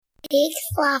Big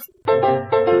fluff.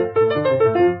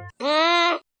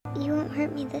 You won't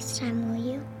hurt me this time, will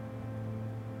you?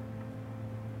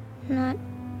 Not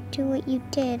do what you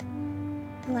did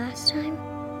the last time?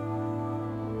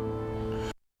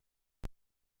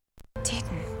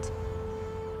 Didn't.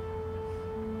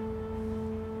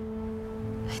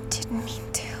 I didn't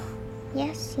mean to.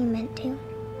 Yes, you meant to.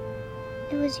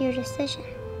 It was your decision.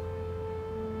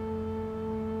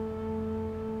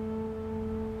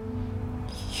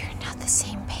 You're not the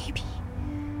same baby.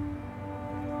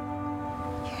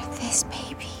 You're this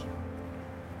baby.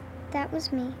 That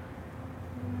was me.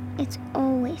 It's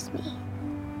always me.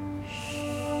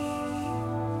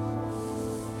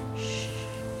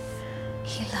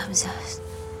 He loves us.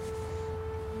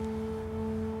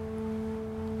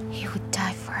 He would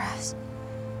die for us.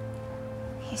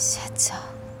 He said so.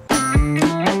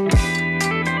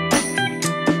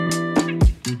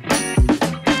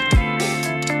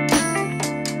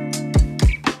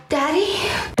 Daddy?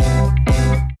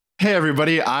 Hey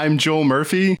everybody, I'm Joel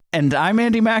Murphy. And I'm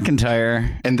Andy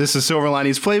McIntyre. And this is Silver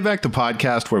Linings Playback, the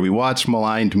podcast where we watch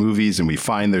maligned movies and we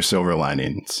find their silver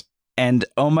linings. And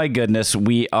oh my goodness,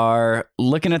 we are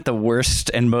looking at the worst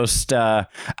and most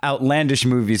outlandish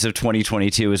movies of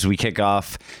 2022 as we kick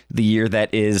off the year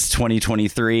that is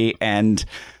 2023. And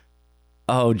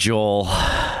oh, Joel,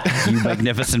 you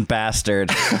magnificent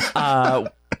bastard.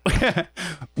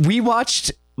 We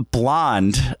watched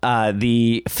Blonde,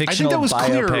 the fictional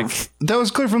biopic. That was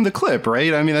clear from the clip,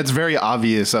 right? I mean, that's very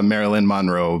obvious a Marilyn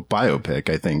Monroe biopic,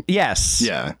 I think. Yes.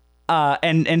 Yeah.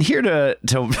 And here to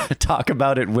talk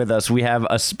about it with us, we have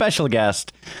a special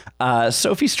guest,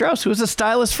 Sophie Strauss, who is a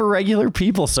stylist for Regular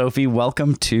People. Sophie,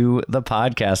 welcome to the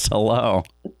podcast. Hello.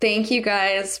 Thank you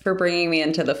guys for bringing me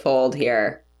into the fold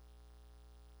here.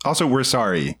 Also, we're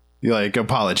sorry.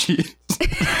 Apologies.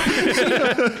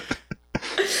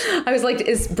 I was like,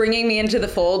 is bringing me into the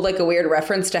fold like a weird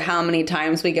reference to how many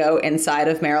times we go inside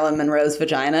of Marilyn Monroe's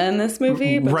vagina in this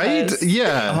movie? Right?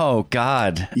 Yeah. Oh,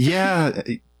 God. Yeah.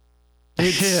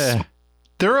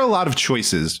 There are a lot of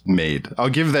choices made. I'll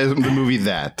give the movie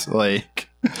that.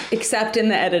 Except in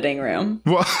the editing room.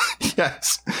 Well,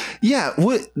 yes. Yeah.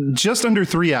 Just under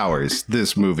 3 hours,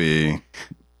 this movie.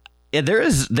 Yeah, there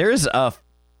is a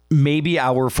maybe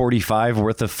hour 45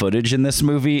 worth of footage in this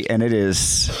movie, and it is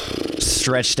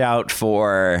stretched out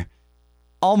for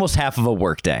almost half of a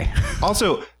workday.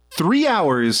 Also, 3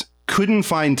 hours couldn't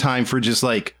find time for just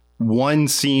one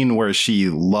scene where she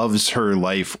loves her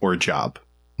life or job.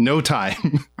 No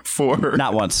time for...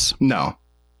 Not once. No.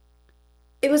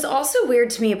 It was also weird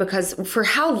to me because for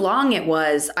how long it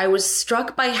was, I was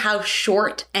struck by how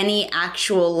short any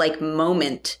actual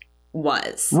moment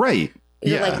was. Right.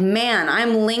 You're like, man,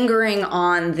 I'm lingering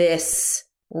on this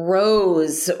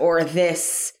rose or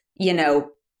this,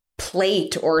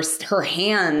 plate or her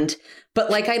hand.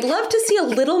 But I'd love to see a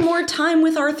little more time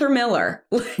with Arthur Miller.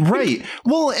 Right.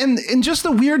 Well, and just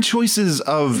the weird choices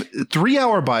of 3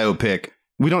 hour biopic.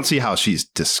 We don't see how she's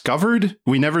discovered.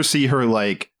 We never see her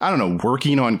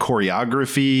working on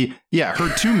choreography. Yeah.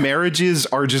 Her two marriages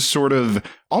are just sort of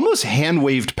almost hand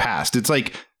waved past. It's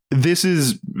this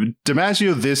is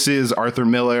DiMaggio. This is Arthur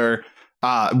Miller.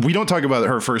 We don't talk about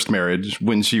her first marriage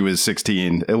when she was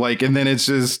 16. And then it's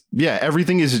just,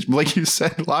 everything is, like you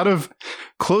said, a lot of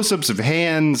close-ups of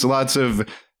hands, lots of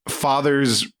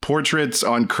fathers' portraits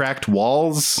on cracked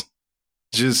walls.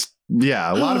 Just,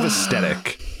 a lot of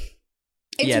aesthetic.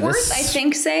 It's worth, I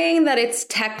think, saying that it's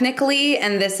technically,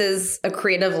 and this is a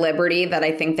creative liberty that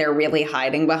I think they're really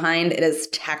hiding behind, it is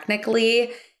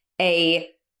technically a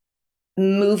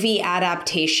movie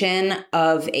adaptation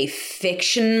of a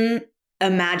fiction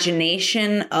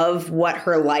imagination of what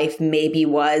her life maybe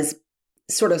was,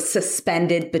 sort of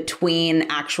suspended between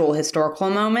actual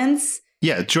historical moments.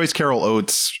 Yeah, Joyce Carol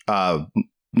Oates'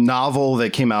 novel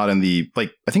that came out in the I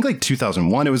think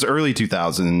 2001. It was early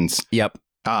 2000s. Yep.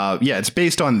 It's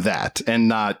based on that and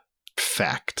not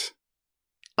fact.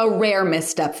 A rare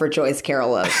misstep for Joyce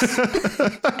Carol Oates.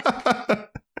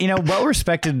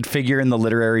 Well-respected figure in the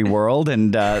literary world,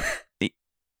 and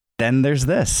then there's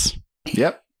this.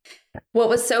 Yep. What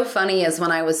was so funny is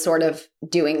when I was sort of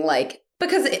doing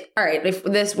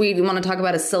if we want to talk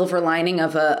about a silver lining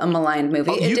of a maligned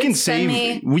movie. You can save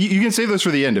this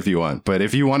for the end if you want, but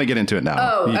if you want to get into it now.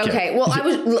 Oh, okay.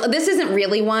 Well, this isn't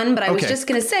really one, but I was just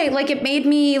going to say, it made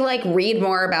me read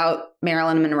more about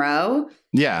Marilyn Monroe.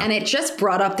 Yeah. And it just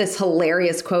brought up this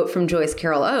hilarious quote from Joyce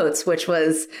Carol Oates, which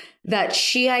was that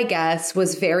she, I guess,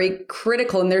 was very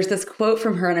critical. And there's this quote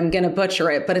from her, and I'm going to butcher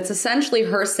it, but it's essentially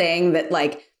her saying that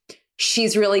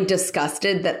she's really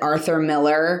disgusted that Arthur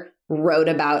Miller wrote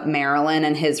about Marilyn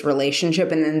and his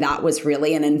relationship, and then that was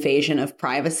really an invasion of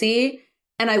privacy.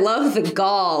 And I love the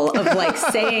gall of like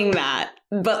saying that,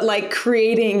 but like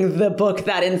creating the book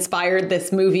that inspired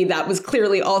this movie that was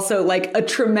clearly also like a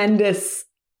tremendous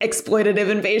exploitative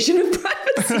invasion of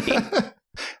privacy.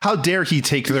 How dare he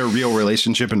take their real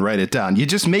relationship and write it down? You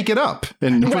just make it up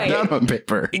and put it down on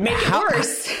paper. Make it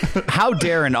worse. How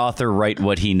dare an author write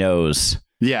what he knows?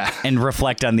 Yeah. And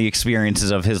reflect on the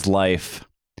experiences of his life.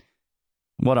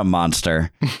 What a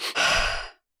monster.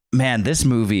 Man, this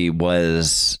movie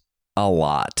was a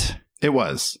lot. It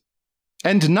was.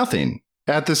 And nothing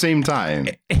at the same time.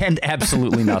 And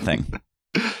absolutely nothing.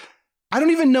 I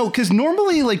don't even know, because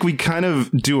normally like we kind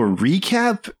of do a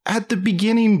recap at the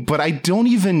beginning, but I don't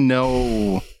even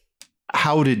know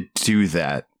how to do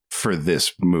that for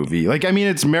this movie. Like, I mean,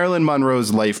 it's Marilyn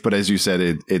Monroe's life, but as you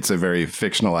said, it's a very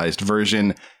fictionalized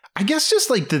version. I guess just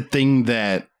like the thing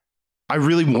that I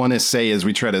really want to say as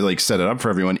we try to like set it up for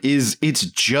everyone is it's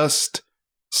just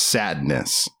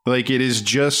sadness. Like, it is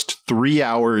just 3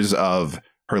 hours of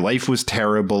her life was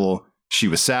terrible. She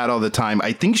was sad all the time.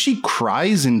 I think she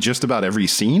cries in just about every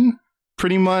scene,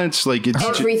 pretty much. Like, it's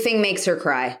everything makes her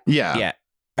cry. Yeah. Yeah.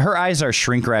 Her eyes are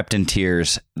shrink wrapped in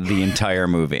tears the entire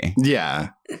movie. Yeah.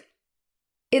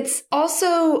 It's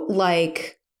also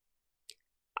like,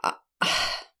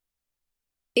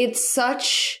 it's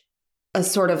such a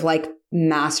sort of like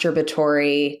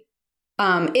masturbatory.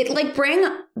 It like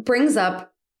brings up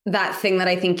that thing that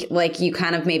I think like you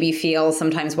kind of maybe feel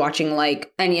sometimes watching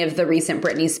like any of the recent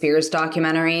Britney Spears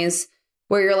documentaries,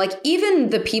 where you're like, even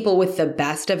the people with the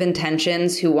best of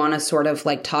intentions who want to sort of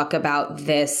like talk about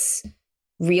this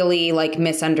really like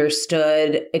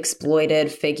misunderstood,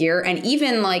 exploited figure. And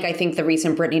even like, I think the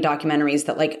recent Britney documentaries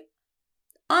that like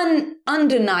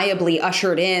undeniably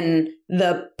ushered in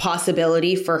the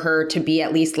possibility for her to be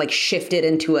at least like shifted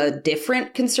into a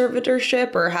different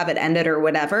conservatorship or have it ended or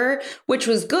whatever, which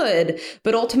was good.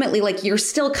 But ultimately, like, you're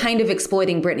still kind of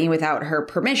exploiting Britney without her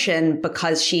permission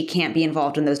because she can't be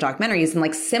involved in those documentaries. And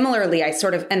like, similarly, and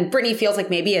Britney feels like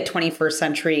maybe a 21st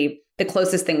century, the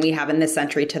closest thing we have in this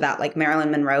century to that like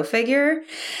Marilyn Monroe figure.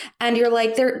 And you're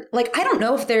like, I don't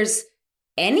know if there's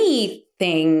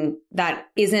anything that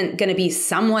isn't going to be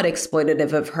somewhat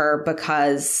exploitative of her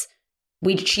because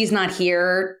she's not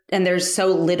here and there's so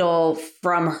little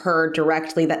from her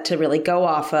directly that to really go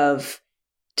off of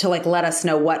to like let us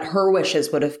know what her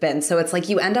wishes would have been. So it's like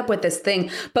you end up with this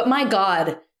thing. But my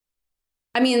God,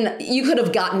 I mean, you could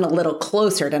have gotten a little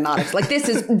closer to not like this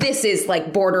is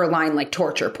like borderline like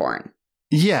torture porn.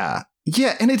 Yeah.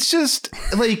 Yeah. And it's just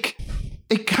like,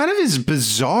 it kind of is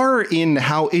bizarre in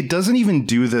how it doesn't even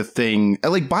do the thing.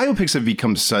 Like, biopics have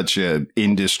become such a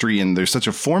industry and there's such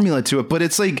a formula to it, but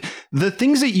it's like the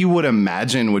things that you would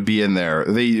imagine would be in there,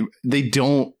 they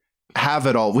don't have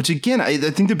it all, which again, I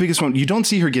think the biggest one, you don't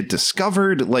see her get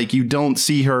discovered. Like, you don't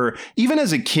see her, even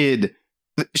as a kid,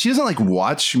 she doesn't like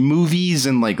watch movies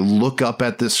and like look up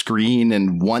at the screen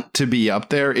and want to be up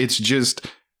there. It's just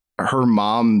her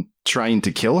mom trying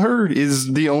to kill her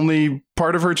is the only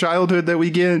part of her childhood that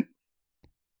we get.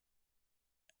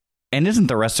 And isn't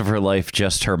the rest of her life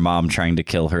just her mom trying to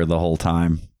kill her the whole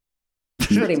time?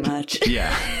 Pretty much.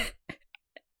 Yeah.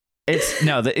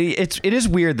 It is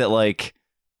weird that like,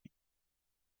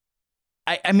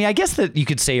 I mean, I guess that you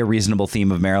could say a reasonable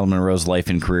theme of Marilyn Monroe's life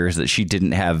and career is that she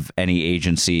didn't have any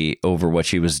agency over what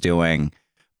she was doing.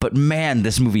 But man,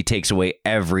 this movie takes away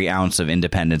every ounce of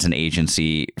independence and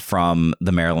agency from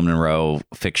the Marilyn Monroe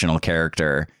fictional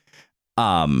character.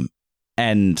 And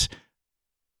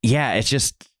yeah, it's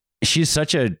just, she's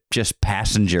such a just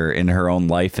passenger in her own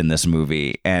life in this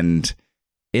movie. And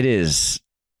it is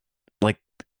like,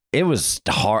 it was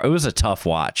hard. It was a tough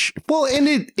watch. Well,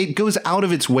 and it goes out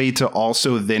of its way to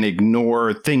also then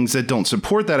ignore things that don't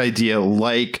support that idea,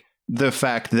 like the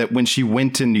fact that when she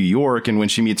went to New York and when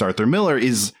she meets Arthur Miller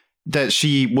is that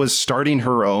she was starting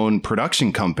her own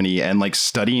production company and like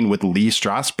studying with Lee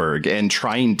Strasberg and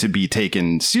trying to be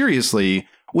taken seriously,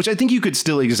 which I think you could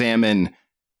still examine,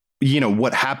 you know,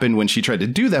 what happened when she tried to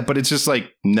do that. But it's just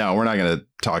like, no, we're not going to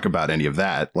talk about any of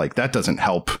that. Like, that doesn't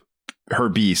help her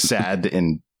be sad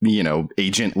and, you know,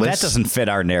 agentless. That doesn't fit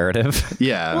our narrative.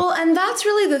 Yeah. Well, and that's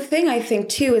really the thing, I think,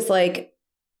 too, is like,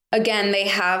 again, they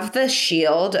have the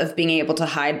shield of being able to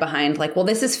hide behind like, well,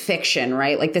 this is fiction,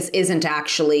 right? Like, this isn't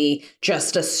actually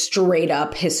just a straight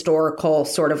up historical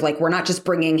sort of like, we're not just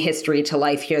bringing history to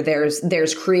life here.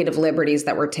 There's creative liberties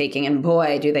that we're taking, and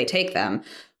boy, do they take them.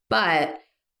 But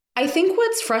I think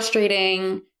what's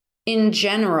frustrating in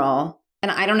general,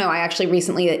 and I don't know, I actually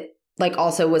recently like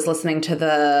also was listening to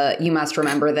the You Must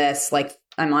Remember This like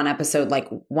I'm on episode like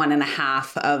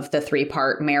 1.5 of the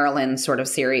 3-part Marilyn sort of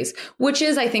series, which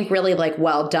is, I think, really like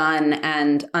well done.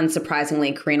 And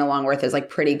unsurprisingly, Karina Longworth is like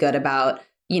pretty good about,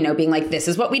 you know, being like, this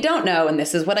is what we don't know. And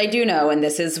this is what I do know. And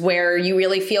this is where you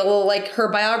really feel like her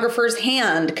biographer's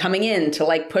hand coming in to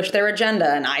like push their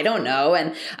agenda. And I don't know.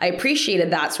 And I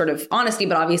appreciated that sort of honesty,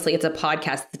 but obviously it's a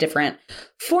podcast, it's a different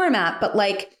format. But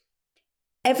like,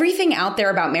 everything out there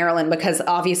about Marilyn, because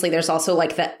obviously there's also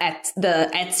like the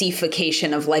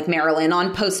Etsy-fication of like Marilyn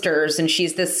on posters, and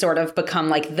she's this sort of become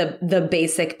like the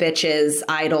basic bitches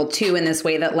idol too, in this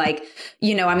way that like,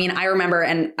 you know, I mean, I remember,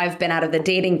 and I've been out of the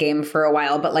dating game for a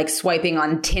while, but like swiping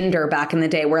on Tinder back in the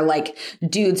day where like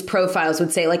dudes' profiles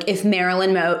would say like, if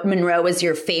Marilyn Monroe is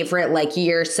your favorite, like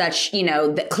you're such, you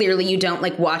know, that clearly you don't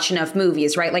like watch enough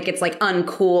movies, right? Like it's like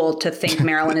uncool to think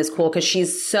Marilyn is cool because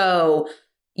she's so...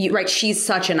 right, she's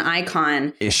such an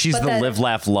icon. She's the live,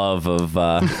 laugh, love of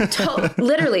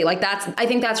literally, like I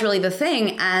think that's really the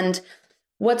thing. And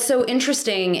what's so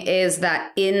interesting is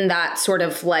that in that sort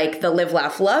of like the live,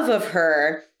 laugh, love of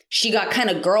her, she got kind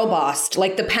of girl bossed.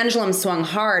 Like the pendulum swung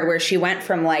hard, where she went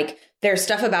from like, there's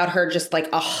stuff about her just like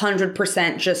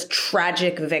 100% just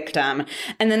tragic victim.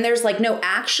 And then there's like, no,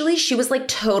 actually, she was like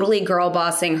totally girl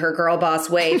bossing her girl boss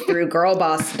way through girl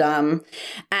bossdom,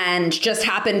 and just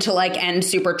happened to like end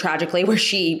super tragically, where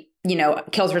she, you know,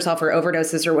 kills herself or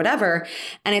overdoses or whatever.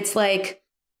 And it's like,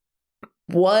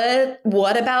 what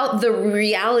about the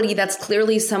reality that's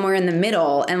clearly somewhere in the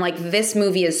middle? And like, this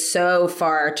movie is so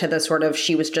far to the sort of,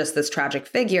 she was just this tragic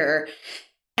figure.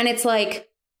 And it's like,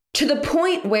 to the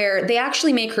point where they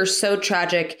actually make her so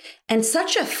tragic and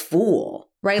such a fool,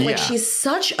 right? Like she's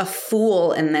such a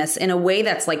fool in this, in a way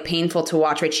that's like painful to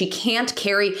watch, right? She can't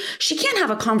have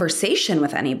a conversation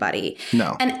with anybody.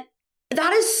 No. And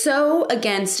that is so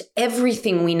against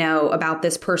everything we know about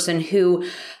this person who,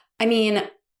 I mean,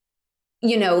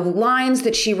 you know, lines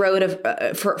that she wrote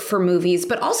for movies,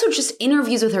 but also just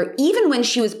interviews with her, even when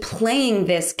she was playing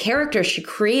this character she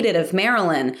created of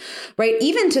Marilyn, right?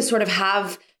 Even to sort of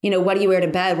have, you know, what do you wear to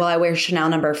bed? Well, I wear Chanel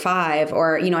No. 5,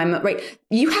 or, you know, I'm right.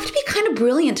 You have to be kind of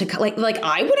brilliant to like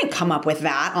I wouldn't come up with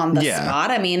that on the spot.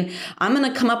 I mean, I'm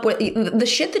going to come up with the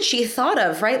shit that she thought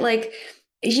of, right? Like,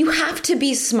 you have to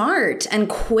be smart and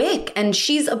quick. And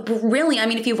she's a brilliant, I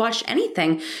mean, if you've watched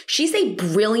anything, she's a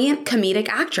brilliant comedic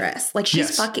actress. Like,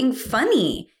 she's fucking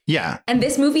funny. Yeah. And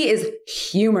this movie is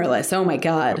humorless. Oh my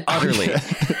God. Utterly.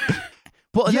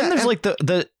 Well, and then there's like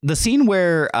the scene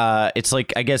where it's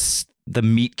like, I guess, the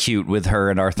meet cute with her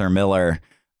and Arthur Miller,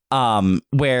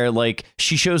 where like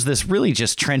she shows this really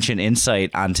just trenchant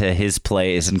insight onto his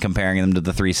plays and comparing them to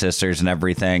the Three Sisters and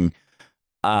everything.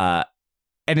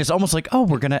 And it's almost like, oh,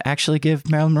 we're going to actually give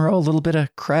Marilyn Monroe a little bit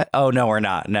of credit. Oh, no, we're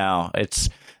not. No,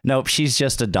 nope. She's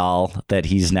just a doll that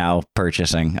he's now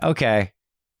purchasing. Okay.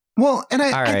 Well, and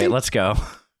all right, let's go.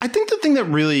 I think the thing that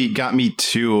really got me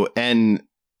too, and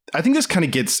I think this kind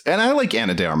of gets, and I like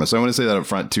Ana de Armas, so I want to say that up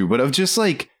front too, but of just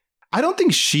like, I don't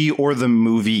think she or the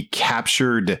movie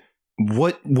captured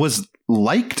what was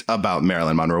liked about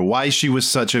Marilyn Monroe, why she was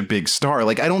such a big star.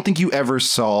 Like, I don't think you ever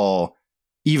saw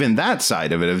even that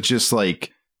side of it, of just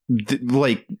like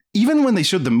even when they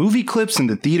showed the movie clips in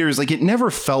the theaters, like it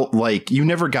never felt like, you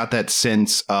never got that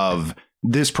sense of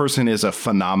this person is a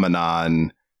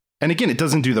phenomenon. And again, it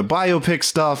doesn't do the biopic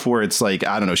stuff where it's like,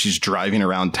 I don't know, she's driving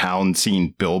around town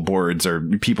seeing billboards or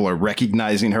people are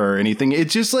recognizing her or anything.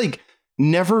 It's just like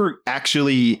never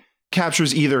actually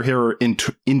captures either her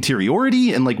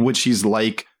interiority and like what she's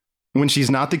like when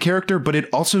she's not the character, but it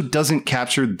also doesn't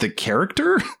capture the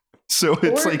character. So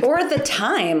it's or the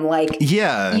time, like,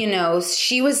 yeah, you know,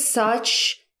 she was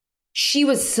such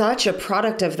a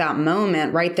product of that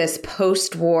moment, right? This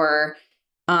post-war,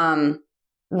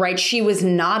 right? She was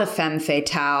not a femme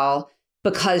fatale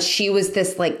because she was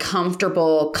this like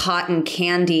comfortable cotton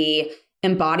candy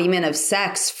embodiment of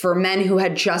sex for men who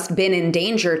had just been in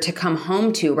danger to come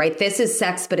home to, right? This is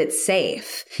sex, but it's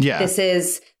safe. Yeah. This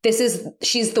is,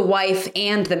 she's the wife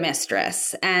and the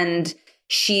mistress, and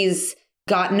she's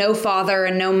got no father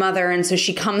and no mother. And so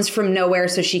she comes from nowhere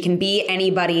so she can be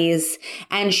anybody's.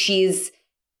 And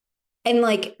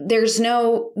like, this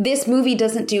movie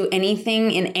doesn't do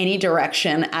anything in any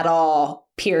direction at all,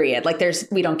 period. Like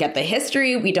we don't get the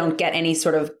history. We don't get any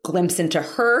sort of glimpse into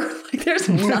her. Like there's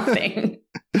nothing.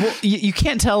 Well, you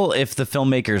can't tell if the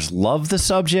filmmakers love the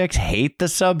subject, hate the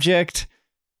subject.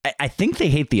 I think they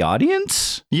hate the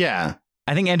audience. Yeah.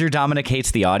 I think Andrew Dominik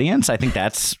hates the audience. I think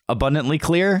that's abundantly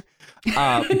clear.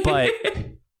 But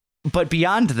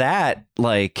beyond that,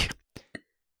 like,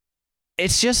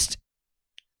 it's just,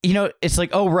 you know, it's like,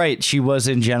 oh, right, she was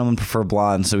in Gentlemen Prefer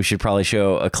Blondes, so we should probably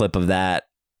show a clip of that.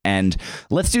 And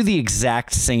let's do the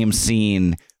exact same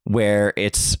scene where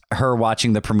it's her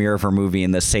watching the premiere of her movie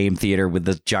in the same theater with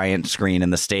the giant screen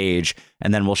and the stage,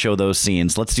 and then we'll show those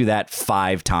scenes. Let's do that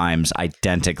 5 times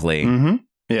identically. Mm-hmm.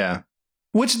 Yeah.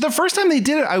 Which the first time they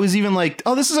did it, I was even like,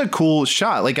 oh, this is a cool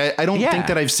shot. Like, I don't think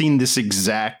that I've seen this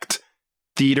exact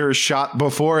theater shot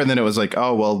before. And then it was like,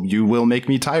 oh, well, you will make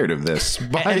me tired of this.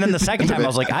 And then the second time I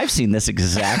was like, I've seen this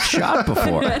exact shot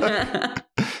before.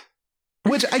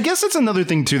 Which I guess that's another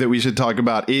thing, too, that we should talk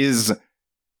about is,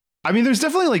 I mean, there's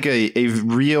definitely like a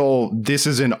real, this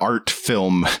is an art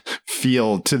film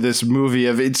feel to this movie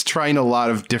of it's trying a lot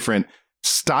of different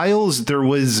styles. There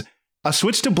was a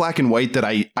switch to black and white that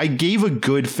I gave a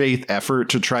good faith effort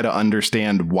to try to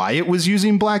understand why it was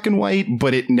using black and white,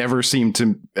 but it never seemed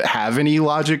to have any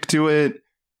logic to it.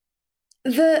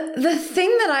 The thing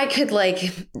that I could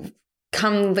like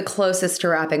come the closest to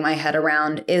wrapping my head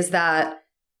around is that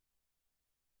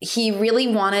he really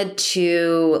wanted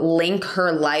to link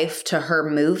her life to her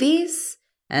movies,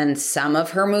 and some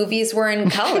of her movies were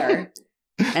in color.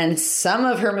 And some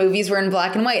of her movies were in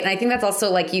black and white. And I think that's also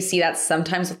like, you see that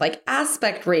sometimes with like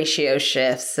aspect ratio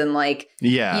shifts and like,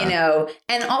 you know,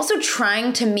 and also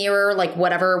trying to mirror like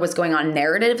whatever was going on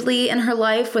narratively in her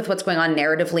life with what's going on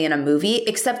narratively in a movie,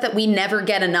 except that we never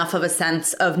get enough of a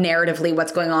sense of narratively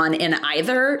what's going on in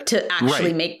either to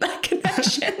actually make that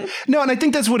connection. No, and I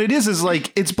think that's what it is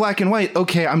like, it's black and white.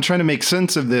 Okay, I'm trying to make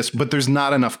sense of this, but there's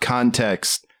not enough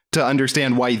context to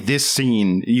understand why this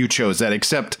scene you chose that,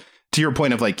 except to your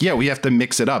point of like, yeah, we have to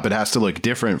mix it up. It has to look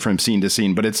different from scene to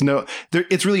scene, but it's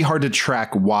really hard to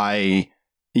track why,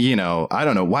 you know, I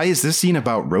don't know. Why is this scene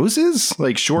about roses?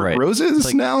 Like short roses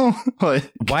like, now?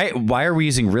 Why are we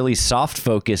using really soft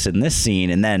focus in this scene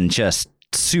and then just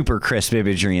super crisp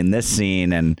imagery in this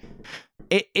scene? And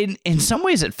in some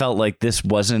ways, it felt like this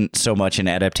wasn't so much an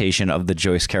adaptation of the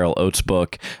Joyce Carol Oates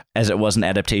book as it was an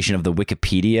adaptation of the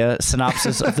Wikipedia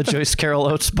synopsis of the Joyce Carol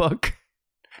Oates book.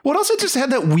 Well, it also just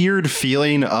had that weird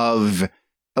feeling of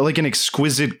like an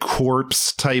Exquisite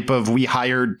Corpse type of, we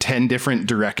hired 10 different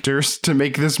directors to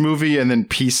make this movie and then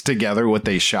pieced together what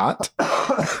they shot.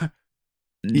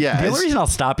 Yeah. The only reason I'll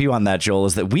stop you on that, Joel,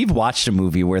 is that we've watched a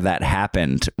movie where that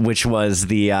happened, which was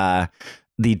the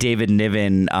David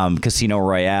Niven Casino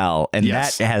Royale. And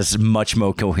that has much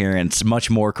more coherence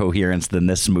than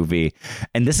this movie.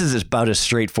 And this is about as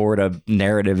straightforward a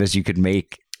narrative as you could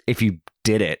make if you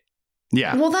did it.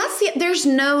 Yeah. Well, there's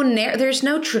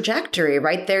no trajectory,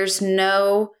 right? There's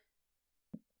no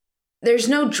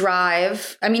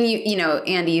drive. I mean, you know,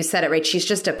 Andy, you said it, right? She's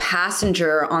just a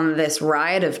passenger on this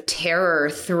ride of terror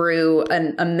through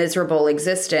a miserable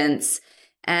existence.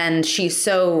 And she's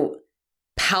so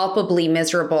palpably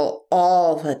miserable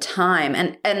all the time.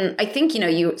 And I think, you know,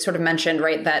 you sort of mentioned,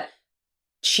 right, that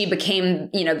she became,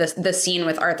 you know, the scene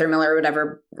with Arthur Miller or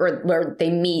whatever, or where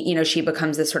they meet, you know, she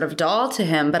becomes this sort of doll to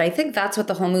him. But I think that's what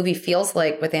the whole movie feels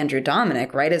like with Andrew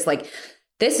Dominik, right? Is like,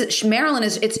 Marilyn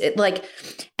is, it's like,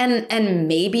 and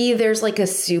maybe there's like a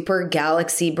super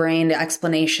galaxy brained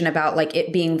explanation about like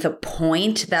it being the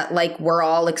point that like we're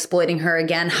all exploiting her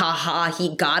again. Ha ha,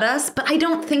 he got us. But I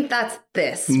don't think that's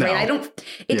this, right?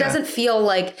 It doesn't feel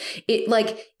like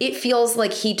it feels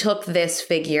like he took this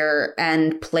figure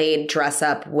and played dress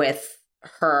up with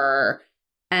her.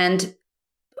 And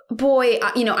boy,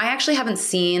 you know, I actually haven't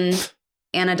seen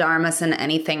Anna de Armas and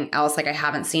anything else. Like I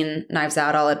haven't seen Knives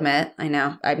Out, I'll admit. I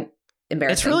know, I'm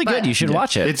embarrassing. It's really good. You should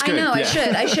watch it. It's good. I know, I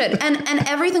should. And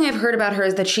everything I've heard about her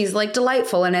is that she's like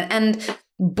delightful in it. And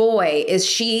boy, is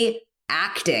she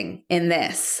acting in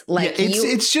this. Like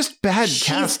it's just bad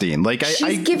casting. Like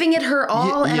she's giving it her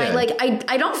all. And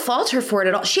I don't fault her for it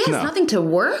at all. She has nothing to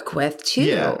work with too.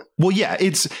 Yeah. Well, yeah, I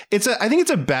think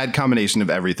it's a bad combination of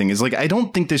everything. Is like, I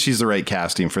don't think that she's the right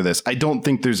casting for this. I don't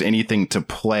think there's anything to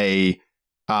play.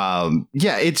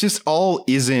 It just all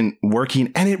isn't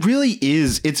working. And it really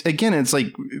is. It's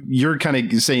like you're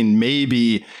kind of saying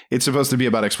maybe it's supposed to be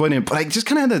about exploiting it, but I just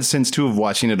kind of had that sense too of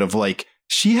watching it of like,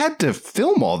 she had to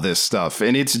film all this stuff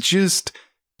and it's just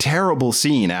terrible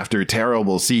scene after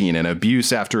terrible scene and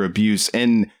abuse after abuse.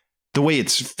 And the way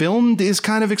it's filmed is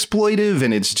kind of exploitive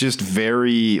and it's just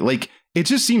very like, it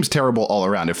just seems terrible all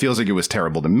around. It feels like it was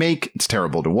terrible to make. It's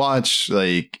terrible to watch.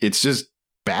 Like, it's just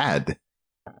bad.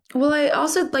 Well, I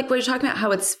also like what you're talking about,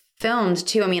 how it's filmed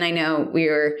too. I mean, I know we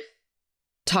were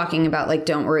talking about like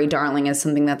Don't Worry, Darling as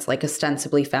something that's like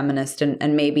ostensibly feminist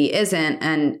and maybe isn't.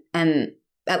 And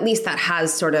at least that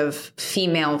has sort of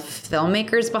female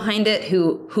filmmakers behind it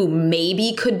who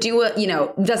maybe could do it, you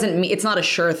know, doesn't mean it's not a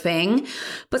sure thing.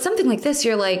 But something like this,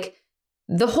 you're like,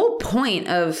 the whole point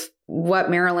of what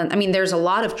Marilyn, I mean, there's a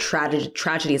lot of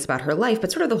tragedies about her life, but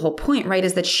sort of the whole point, right,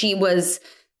 is that she was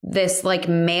this like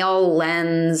male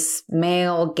lens,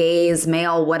 male gaze,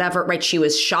 male whatever, right? She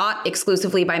was shot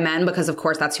exclusively by men because, of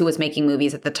course, that's who was making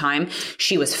movies at the time.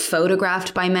 She was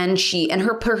photographed by men. And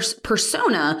her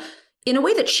persona, in a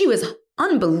way that she was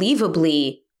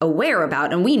unbelievably aware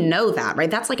about, and we know that,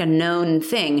 right? That's like a known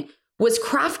thing, was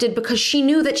crafted because she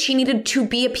knew that she needed to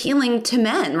be appealing to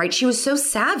men, right? She was so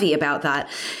savvy about that.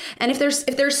 And if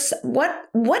there's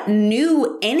what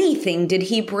new anything did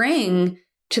he bring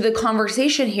to the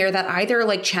conversation here that either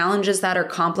like challenges that or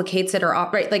complicates it or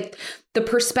right? Like the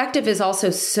perspective is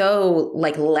also so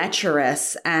like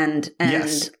lecherous and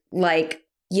yes. like,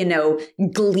 you know,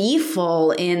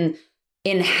 gleeful in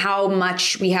how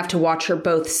much we have to watch her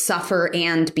both suffer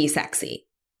and be sexy.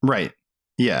 Right.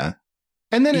 Yeah.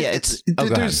 And then there's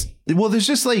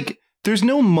just like, there's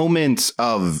no moments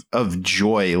of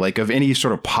joy, like of any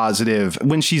sort of positive.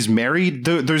 When she's married,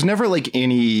 there's never like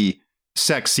any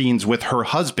sex scenes with her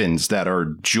husbands that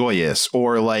are joyous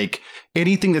or like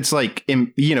anything that's like,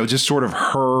 you know, just sort of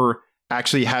her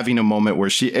actually having a moment where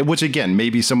which again,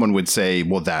 maybe someone would say,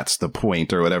 well, that's the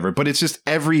point or whatever. But it's just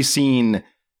every scene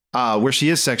where she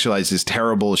is sexualized is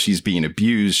terrible. She's being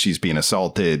abused. She's being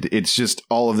assaulted. It's just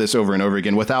all of this over and over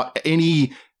again without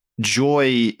any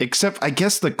joy, except I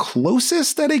guess the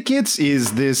closest that it gets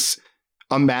is this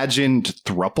imagined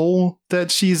throuple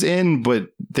that she's in.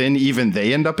 But then even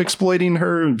they end up exploiting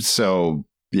her. So,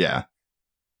 yeah.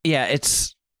 Yeah,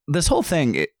 it's this whole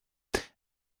thing.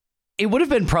 It would have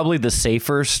been probably the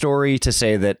safer story to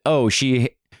say that, oh, she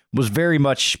was very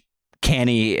much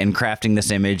canny in crafting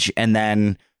this image. And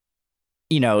then,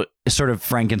 you know, sort of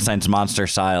Frankenstein's monster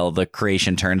style, the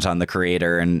creation turns on the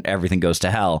creator and everything goes to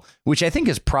hell, which I think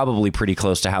is probably pretty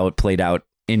close to how it played out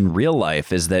in real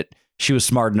life, is that she was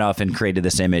smart enough and created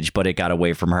this image, but it got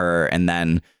away from her. And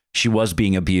then she was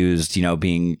being abused, you know,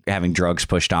 having drugs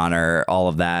pushed on her, all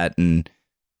of that. And,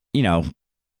 you know,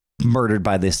 murdered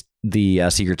by the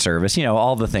Secret Service, you know,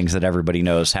 all the things that everybody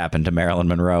knows happened to Marilyn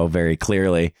Monroe very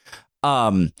clearly.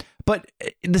 But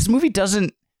this movie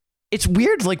doesn't, it's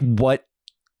weird, like what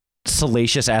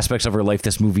salacious aspects of her life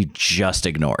this movie just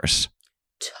ignores.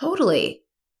 Totally.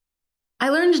 I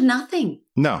learned nothing.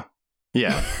 No.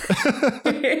 Yeah.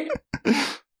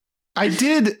 I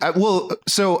did.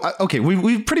 Okay.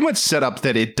 We've pretty much set up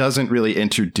that it doesn't really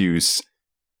introduce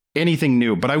anything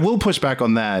new, but I will push back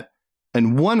on that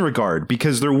in one regard,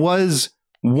 because there was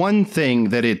one thing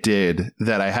that it did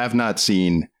that I have not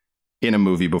seen in a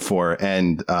movie before.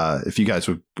 And if you guys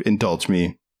would indulge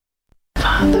me.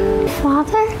 Father.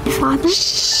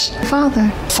 Shh. Father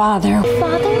of the Father's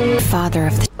Daddy.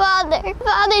 Fathers.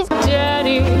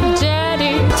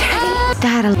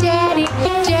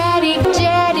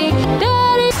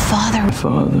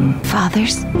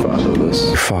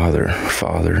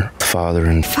 Father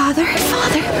and Father.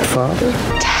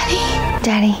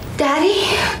 Daddy,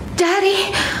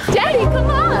 come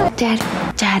on.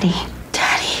 Daddy.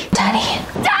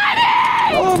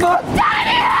 Oh God.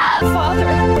 Daddy.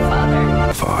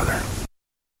 Father.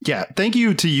 Yeah, thank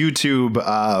you to YouTube.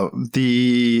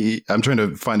 I'm trying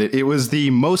to find it. It was the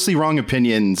Mostly Wrong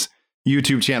Opinions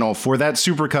YouTube channel for that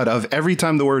supercut of every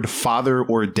time the word father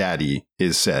or daddy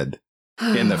is said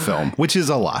in the film, which is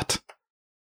a lot.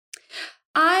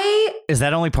 Is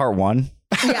that only part one?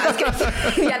 Yeah,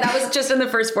 that was just in the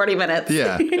first 40 minutes.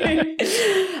 Yeah.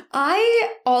 I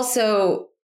also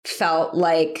felt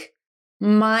like,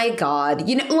 my God,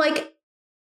 you know, like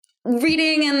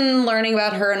reading and learning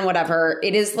about her and whatever,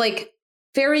 it is like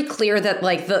very clear that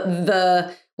like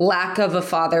the lack of a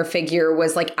father figure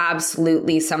was like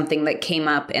absolutely something that came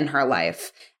up in her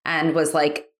life and was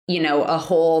like, you know, a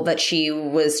hole that she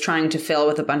was trying to fill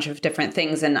with a bunch of different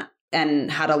things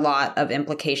and had a lot of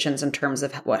implications in terms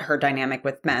of what her dynamic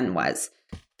with men was.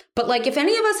 But like, if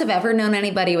any of us have ever known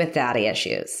anybody with daddy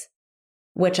issues,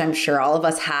 which I'm sure all of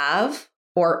us have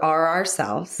or are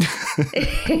ourselves,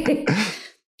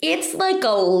 it's like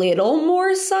a little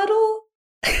more subtle.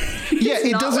 Yeah,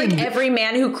 it doesn't. Like every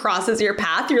man who crosses your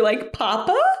path, you're like,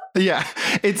 Papa? Yeah,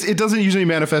 it doesn't usually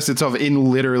manifest itself in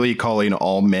literally calling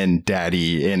all men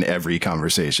daddy in every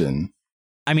conversation.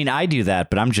 I mean, I do that,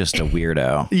 but I'm just a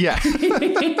weirdo. Yeah.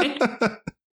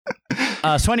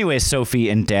 So anyways, Sophie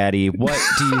and Daddy, what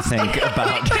do you think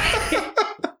about...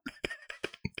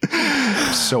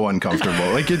 So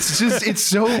uncomfortable. Like, it's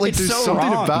so like, there's so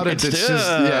something wrong. about it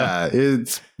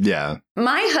that's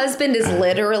My husband is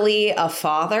literally a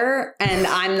father, and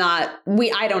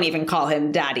I don't even call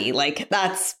him daddy. Like,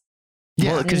 that's...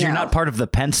 Yeah, well, because you're not part of the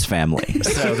Pence family.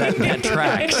 So that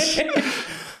tracks.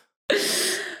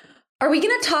 Are we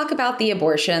going to talk about the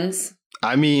abortions?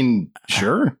 I mean,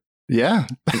 sure. Yeah.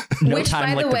 No Which, time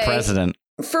by like the the way, president.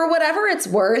 For whatever it's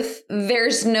worth,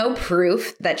 there's no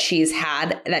proof that she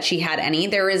had any.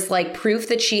 There is like proof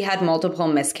that she had multiple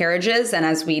miscarriages. And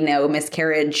as we know,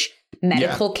 miscarriage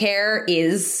medical care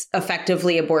is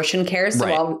effectively abortion care. So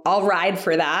Right. I'll ride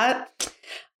for that.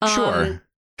 Sure.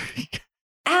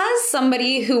 As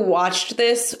somebody who watched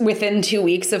this within 2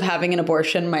 weeks of having an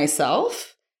abortion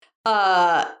myself,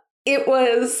 it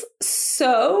was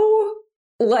so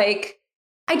like,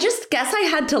 I just guess I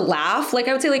had to laugh. Like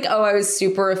I would say like, oh, I was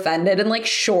super offended. And like,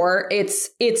 sure, it's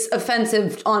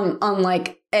offensive on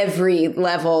like every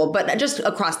level, but just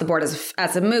across the board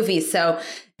as a movie. So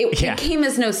it came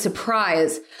as no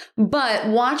surprise. But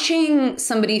watching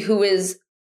somebody who is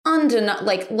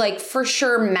like for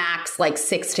sure max like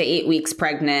 6 to 8 weeks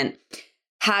pregnant,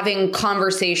 having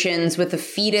conversations with a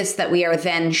fetus that we are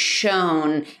then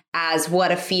shown as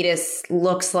what a fetus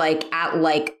looks like at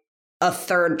like a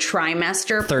third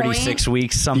trimester 36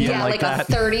 weeks, something like that.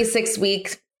 A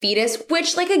 36-week fetus,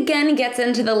 which like again gets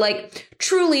into the like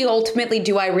truly ultimately,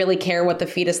 do I really care what the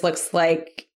fetus looks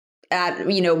like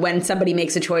at, you know, when somebody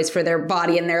makes a choice for their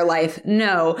body and their life?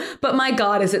 No. But my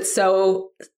God, is it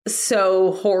so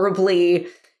horribly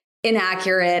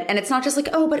inaccurate. And it's not just like,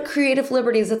 oh, but creative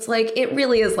liberties. It's like, it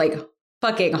really is like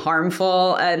fucking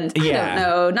harmful. And I don't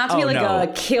know, not to be like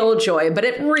a killjoy, but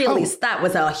it really, that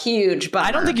was a huge bummer.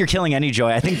 I don't think you're killing any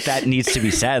joy. I think that needs to be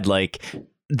said. Like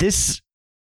this,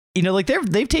 you know, like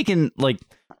they've taken like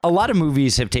a lot of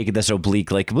movies have taken this oblique,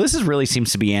 like this is really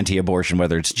seems to be anti-abortion,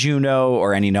 whether it's Juno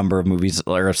or any number of movies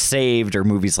or Saved or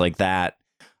movies like that.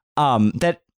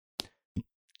 That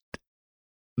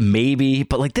maybe,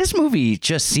 but like this movie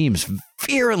just seems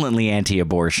virulently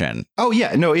anti-abortion. Oh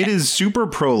yeah, no, it is super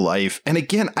pro-life. And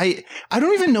again, I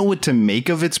don't even know what to make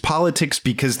of its politics,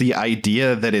 because the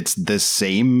idea that it's the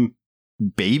same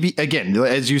baby, again,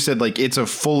 as you said, like it's a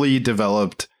fully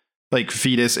developed like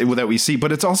fetus that we see,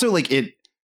 but it's also like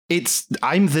it's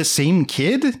I'm the same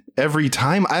kid every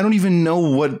time. I don't even know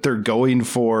what they're going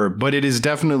for, but it is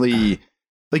definitely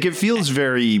like it feels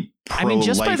very pro-life. I mean,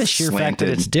 just by the sheer fact that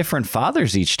it's different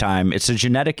fathers each time, it's a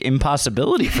genetic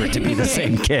impossibility for it to be the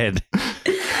same kid.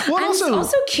 Well, I'm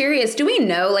also curious, do we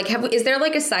know, like, is there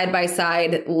like a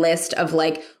side-by-side list of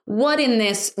like what in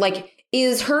this, like,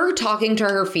 is her talking to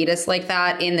her fetus like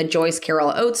that in the Joyce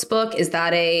Carol Oates book? Is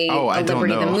that a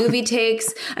liberty the movie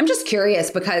takes? I'm just curious,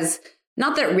 because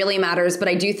not that it really matters, but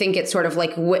I do think it's sort of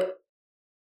like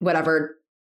whatever.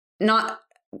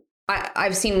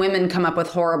 I've seen women come up with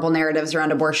horrible narratives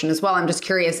around abortion as well. I'm just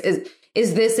curious, is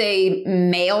this a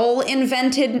male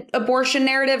invented abortion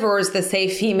narrative, or is this a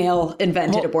female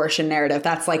invented abortion narrative?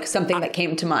 That's like something that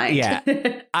came to mind. Yeah.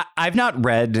 I've not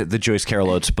read the Joyce Carol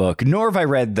Oates book, nor have I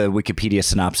read the Wikipedia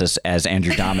synopsis, as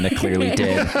Andrew Dominic clearly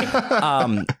did.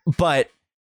 But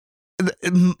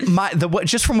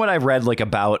just from what I've read, like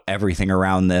about everything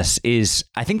around this, is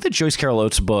I think the Joyce Carol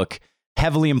Oates book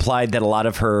heavily implied that a lot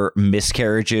of her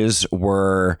miscarriages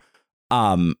were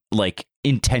like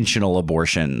intentional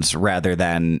abortions rather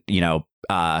than, you know,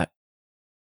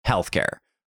 healthcare.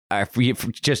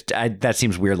 That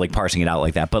seems weird, like parsing it out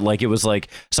like that. But like it was like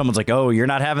someone's like, oh, you're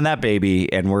not having that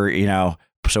baby, and we're, you know,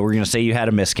 so we're going to say you had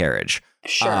a miscarriage.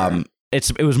 Sure.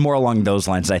 It was more along those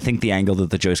lines. I think the angle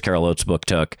that the Joyce Carol Oates book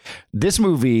took, this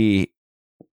movie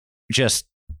just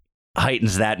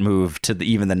heightens that move to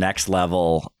even the next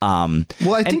level. Well,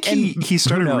 I think he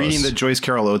started reading the Joyce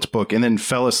Carol Oates book and then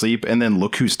fell asleep, and then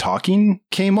Look Who's Talking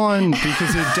came on,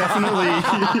 because it definitely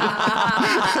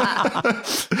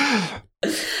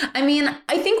I mean,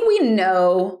 I think we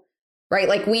know, right?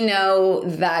 Like we know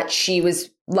that she was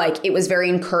like, it was very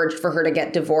encouraged for her to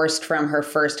get divorced from her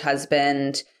first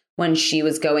husband when she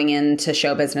was going into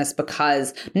show business,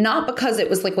 not because it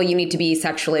was like, well, you need to be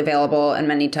sexually available and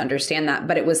men need to understand that.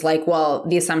 But it was like, well,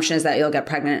 the assumption is that you'll get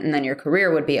pregnant and then your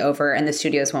career would be over and the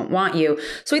studios won't want you.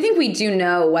 So I think we do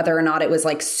know whether or not it was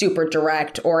like super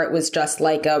direct, or it was just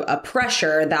like a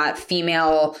pressure that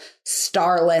female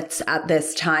starlets at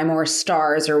this time, or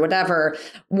stars or whatever,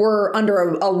 were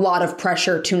under a lot of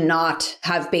pressure to not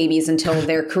have babies until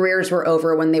their careers were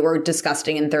over, when they were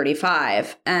disgusting in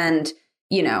 35. And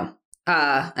you know,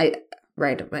 I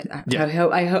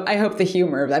hope the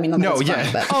humor. I mean, no, yeah.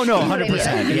 Fun, oh no,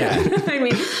 100%. Yeah. I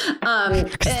mean,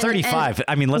 35.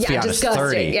 I mean, let's be honest. Disgusting.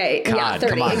 30. Yeah, God,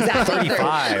 30, come on. exactly.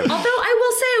 35. Although I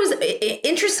will say it was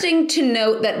interesting to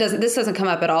note that this doesn't come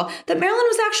up at all, that Marilyn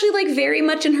was actually like very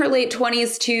much in her late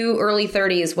 20s to early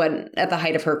 30s when at the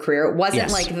height of her career. It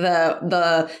wasn't like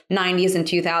the 90s and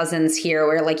 2000s here,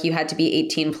 where like you had to be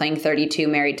 18 playing 32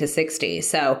 married to 60.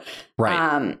 So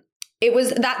right. it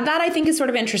was that I think is sort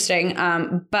of interesting.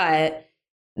 But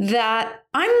that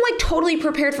I'm like totally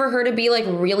prepared for her to be like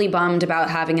really bummed about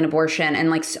having an abortion and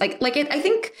like it, I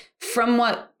think from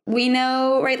what we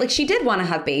know, right, like she did want to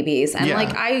have babies, and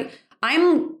like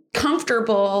I'm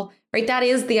comfortable, right? That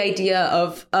is the idea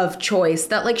of choice,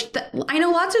 that like I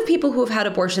know lots of people who have had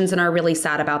abortions and are really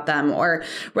sad about them, or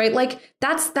right, like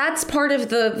that's part of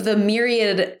the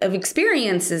myriad of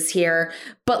experiences here.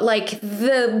 But like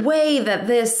the way that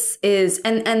this is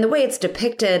and the way it's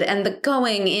depicted and the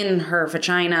going in her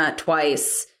vagina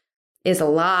twice is a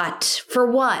lot.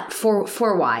 For what?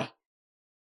 For why?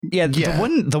 Yeah,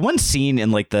 the one scene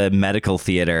in like the medical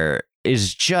theater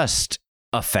is just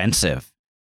offensive.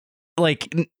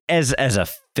 Like as a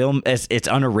film, as it's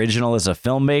unoriginal as a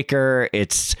filmmaker,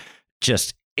 it's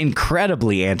just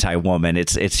incredibly anti-woman.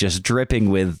 It's just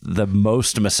dripping with the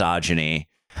most misogyny,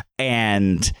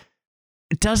 and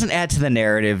it doesn't add to the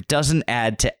narrative, doesn't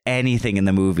add to anything in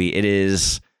the movie. It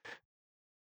is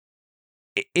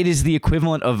the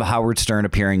equivalent of Howard Stern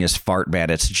appearing as Fart Man.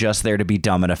 It's just there to be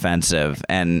dumb and offensive,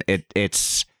 and it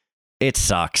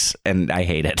sucks, and I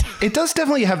hate it. It does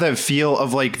definitely have that feel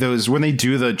of like those when they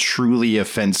do the truly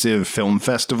offensive film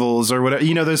festivals or whatever,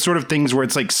 you know, those sort of things where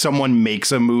it's like someone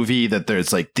makes a movie that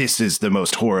there's like, this is the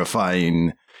most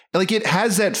horrifying. Like it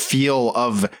has that feel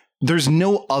of there's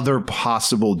no other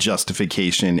possible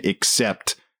justification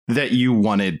except that you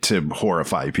wanted to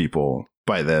horrify people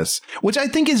by this, which I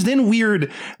think is then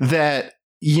weird that,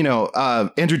 you know,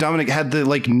 Andrew Dominik had the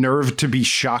like nerve to be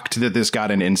shocked that this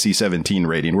got an NC-17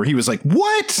 rating, where he was like,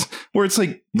 what? Where it's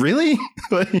like, really?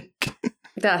 Like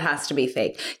that has to be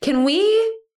fake. Can we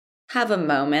have a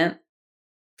moment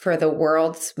for the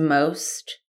world's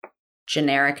most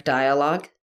generic dialogue?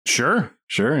 Sure.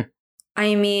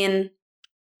 I mean,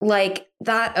 like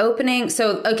that opening.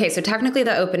 So technically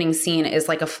the opening scene is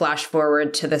like a flash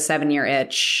forward to the 7-Year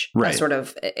Itch, right? A sort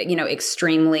of, you know,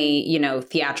 extremely, you know,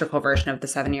 theatrical version of the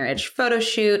 7-Year Itch photo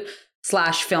shoot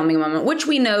 / filming moment, which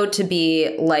we know to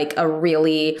be like a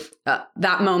really,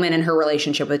 that moment in her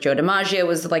relationship with Joe DiMaggio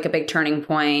was like a big turning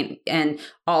point, and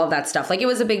all of that stuff. Like it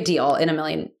was a big deal in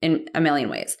a million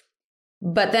ways.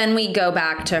 But then we go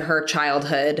back to her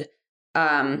childhood,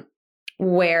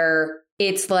 where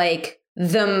it's like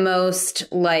the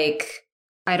most like,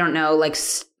 I don't know, like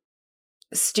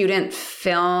student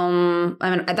film.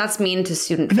 I mean, that's mean to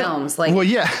student films. Like, well,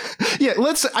 yeah.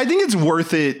 I think it's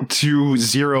worth it to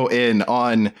zero in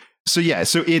on. So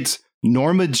it's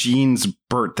Norma Jean's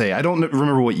birthday. I don't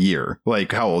remember what year,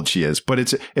 like how old she is, but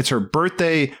it's her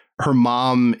birthday. Her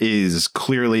mom is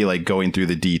clearly like going through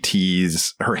the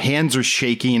DTs. Her hands are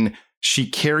shaking. She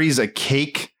carries a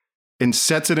cake and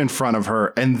sets it in front of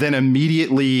her. And then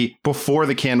immediately before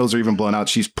the candles are even blown out,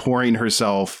 she's pouring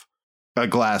herself a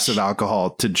glass of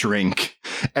alcohol to drink.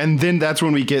 And then that's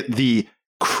when we get the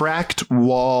cracked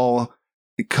wall,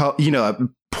 a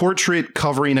portrait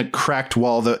covering a cracked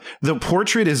wall. The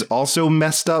portrait is also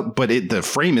messed up, but the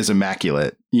frame is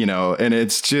immaculate, you know, and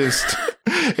it's just,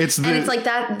 and it's like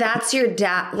that's your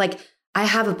dad. Like, I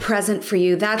have a present for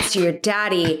you. That's your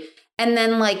daddy. And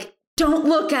then like, don't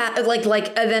look at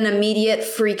like then immediate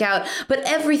freak out. But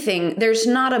everything, there's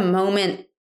not a moment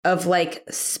of like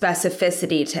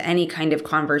specificity to any kind of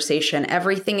conversation.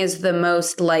 Everything is the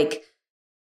most like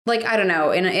I don't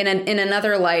know. In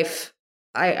another life,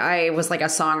 I was like a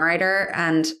songwriter,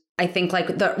 and I think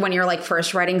like when you're like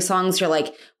first writing songs, you're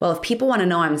like, well, if people want to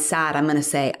know I'm sad, I'm going to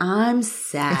say I'm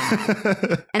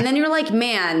sad. And then you're like,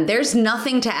 man, there's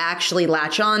nothing to actually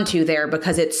latch on to there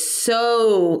because it's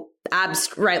so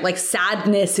abstract, right? Like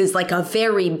sadness is like a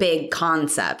very big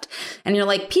concept. And you're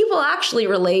like, people actually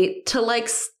relate to like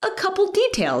a couple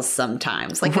details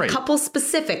sometimes, like a couple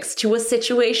specifics to a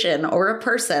situation or a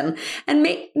person. And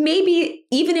maybe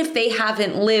even if they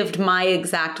haven't lived my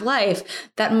exact life,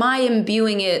 that my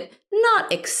imbuing it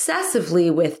not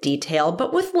excessively with detail,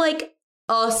 but with like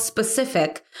a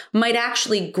specific might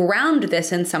actually ground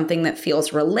this in something that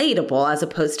feels relatable as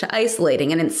opposed to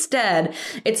isolating. And instead,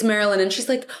 it's Marilyn, and she's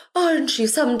like, aren't you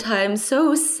sometimes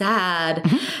so sad?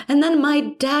 And then my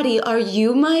daddy, are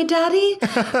you my daddy?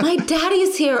 My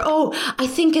daddy's here. Oh, I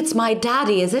think it's my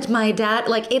daddy. Is it my dad?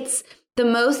 Like, it's the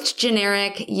most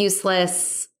generic,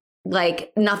 useless,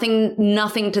 like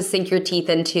nothing to sink your teeth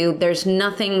into. There's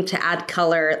nothing to add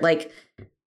color. Like,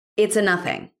 it's a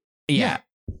nothing. Yeah.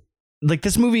 Like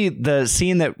this movie, the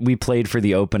scene that we played for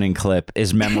the opening clip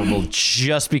is memorable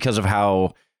just because of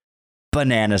how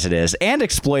bananas it is, and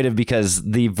exploitive because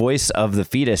the voice of the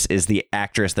fetus is the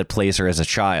actress that plays her as a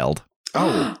child.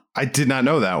 Oh, I did not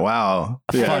know that. Wow.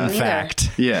 Yeah. Fun neither.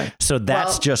 fact. Yeah. So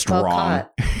that's just well wrong.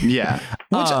 caught. Yeah.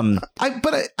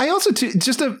 I also too,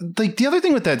 like the other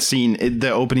thing with that scene,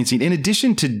 the opening scene, in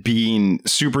addition to being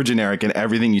super generic and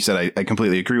everything you said, I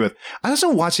completely agree with. I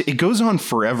also watch it. It goes on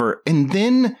forever. And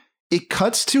then it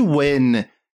cuts to when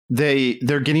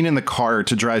they're getting in the car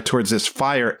to drive towards this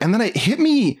fire. And then it hit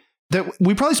me that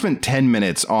we probably spent 10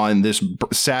 minutes on this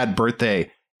sad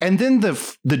birthday. And then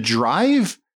the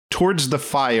drive towards the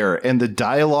fire and the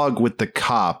dialogue with the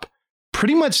cop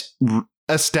pretty much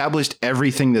established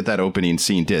everything that opening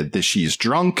scene did. That she's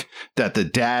drunk, that the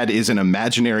dad is an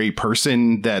imaginary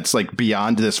person that's like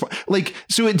beyond this. Like,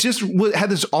 so it just had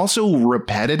this also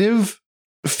repetitive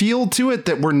feel to it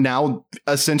that we're now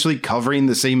essentially covering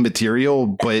the same material,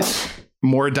 but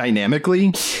more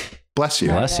dynamically. Bless you.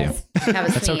 Bless you. Have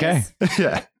a That's sneeze. okay.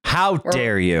 Yeah. How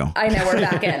dare you? I know, we're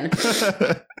back in.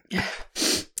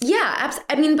 Yeah,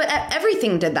 I mean, but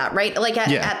everything did that, right? Like,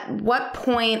 at what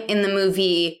point in the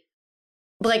movie,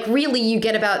 like, really, you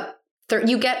get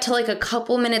you get to like a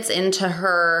couple minutes into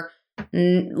her,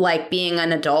 like, being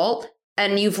an adult,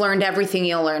 and you've learned everything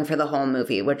you'll learn for the whole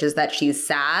movie, which is that she's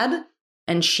sad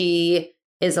and she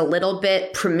is a little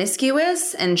bit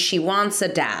promiscuous and she wants a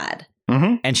dad.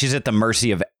 Mm-hmm. And she's at the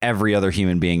mercy of every other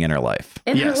human being in her life.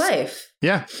 Her life.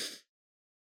 Yeah.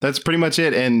 That's pretty much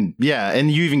it. And yeah,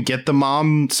 and you even get the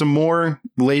mom some more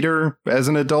later as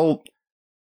an adult.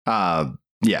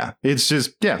 Yeah, it's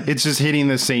just hitting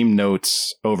the same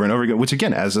notes over and over again, which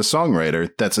again, as a songwriter,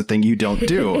 that's a thing you don't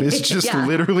do. It's just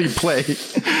literally play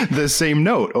the same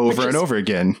note over and over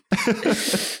again.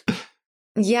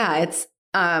 Yeah,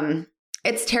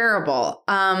 it's terrible.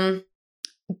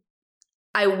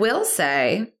 I will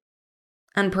say,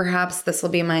 and perhaps this will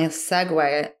be my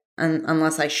segue,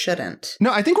 unless I shouldn't.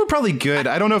 No, I think we're probably good.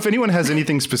 I don't know if anyone has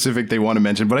anything specific they want to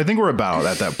mention, but I think we're about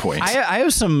at that point. I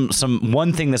have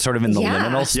one thing that's sort of in the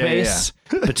liminal space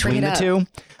between the two.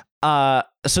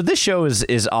 So this show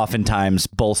is oftentimes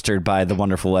bolstered by the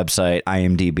wonderful website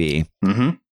IMDb,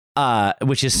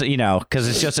 which is,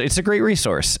 because it's a great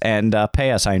resource, and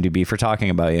pay us IMDb for talking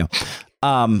about you.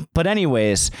 But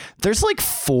anyways, there's like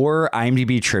 4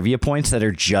 IMDb trivia points that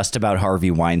are just about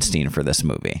Harvey Weinstein for this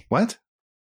movie. What?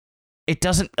 It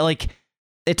doesn't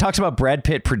it talks about Brad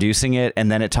Pitt producing it,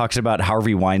 and then it talks about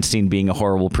Harvey Weinstein being a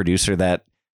horrible producer that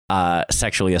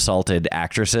sexually assaulted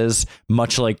actresses,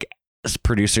 much like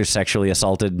producers sexually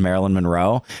assaulted Marilyn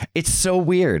Monroe. It's so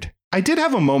weird. I did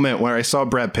have a moment where I saw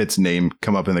Brad Pitt's name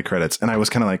come up in the credits, and I was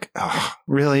kind of like, oh,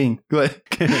 really?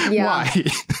 Like, why?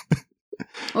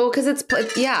 Well, because it's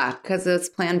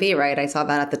Plan B, right? I saw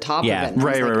that at the top of it.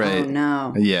 Right. Oh,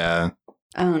 no. Yeah.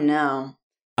 Oh, no.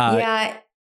 Yeah.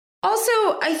 Also,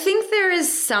 I think there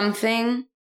is something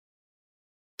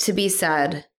to be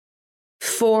said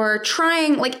for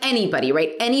trying, like anybody,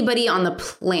 right? Anybody on the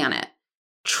planet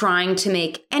trying to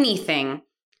make anything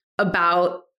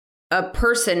about a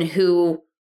person who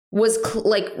was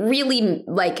really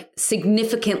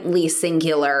significantly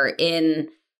singular in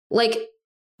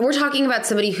we're talking about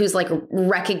somebody whose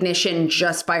recognition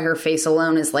just by her face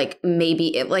alone is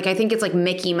maybe I think it's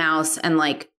Mickey Mouse and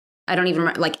I don't even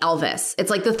remember, Elvis.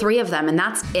 It's the 3 of them, and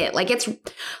that's it. It's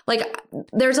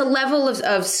there's a level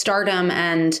of stardom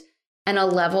and a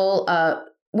level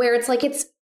where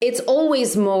it's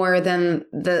always more than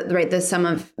the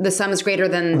sum is greater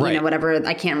than whatever.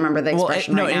 I can't remember the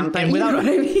expression now, but without, you know what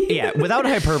I mean? Yeah, without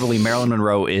hyperbole, Marilyn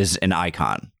Monroe is an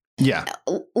icon. Yeah,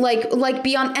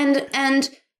 beyond and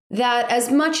that as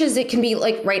much as it can be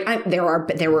there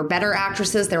were better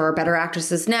actresses. There are better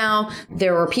actresses now.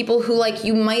 There are people who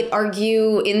you might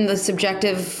argue in the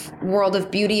subjective world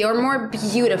of beauty are more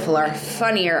beautiful, are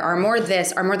funnier, are more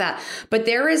this, are more that. But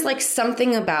there is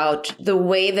something about the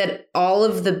way that all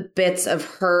of the bits of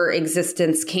her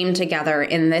existence came together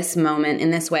in this moment,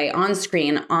 in this way, on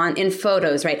screen, in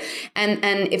photos, right? And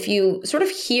if you sort of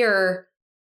hear,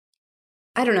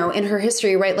 I don't know, in her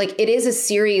history, right? It is a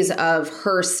series of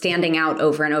her standing out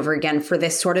over and over again for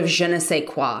this sort of je ne sais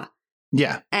quoi.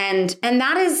 Yeah. And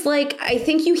that is I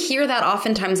think you hear that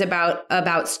oftentimes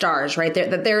about stars, right?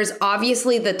 That there's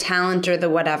obviously the talent or the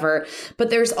whatever,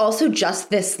 but there's also just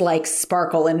this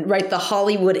sparkle and the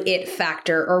Hollywood it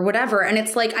factor or whatever. And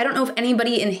it's I don't know if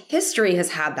anybody in history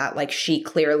has had that like she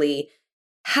clearly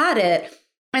had it.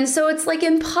 And so it's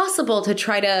impossible to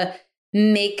try to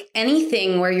make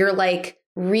anything where you're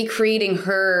recreating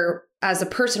her as a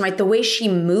person, right? The way she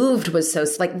moved was so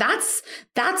that's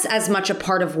as much a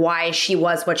part of why she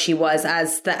was what she was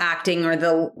as the acting or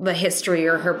the history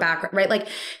or her background, right?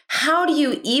 How do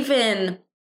you even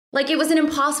it was an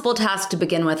impossible task to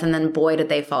begin with, and then boy did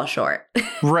they fall short.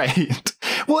 Right.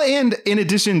 Well, and in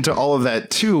addition to all of that,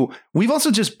 too, we've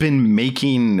also just been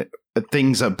making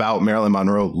things about Marilyn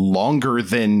Monroe longer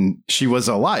than she was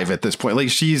alive at this point. Like,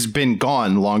 she's been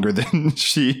gone longer than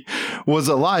she was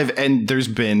alive. And there's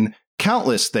been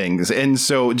countless things. And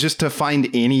so just to find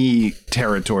any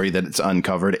territory that it's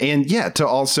uncovered, and to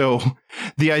also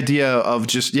the idea of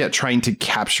just, trying to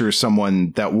capture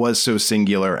someone that was so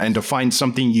singular and to find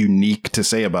something unique to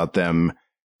say about them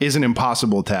is an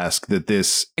impossible task that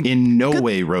this in no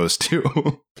way rose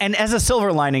to. And as a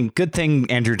silver lining, good thing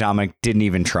Andrew Dominik didn't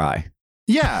even try.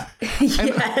 Yeah.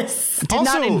 Yes. Did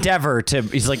not endeavor to.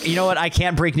 He's like, you know what? I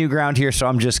can't break new ground here, so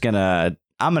I'm gonna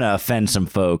offend some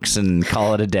folks and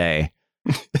call it a day.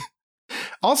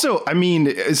 Also, I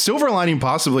mean, silver lining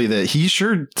possibly that he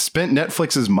sure spent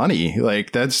Netflix's money.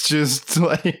 Like, that's just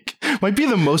like might be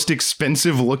the most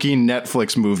expensive looking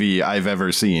Netflix movie I've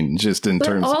ever seen, just in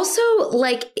terms. Also,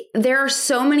 like, there are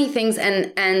so many things,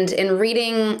 and in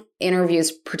reading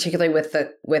interviews, particularly with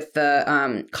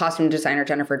the costume designer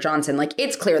Jennifer Johnson, like,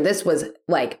 it's clear this was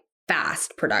like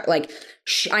fast product. Like,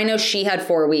 I know she had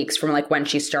 4 weeks from like when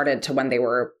she started to when they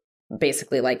were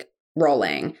basically like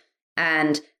rolling.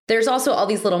 And there's also all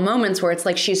these little moments where it's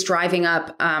like she's driving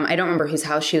up. I don't remember whose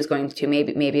house she was going to.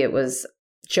 Maybe it was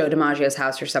Joe DiMaggio's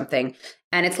house or something.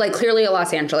 And it's like clearly a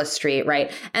Los Angeles street,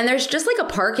 right? And there's just like a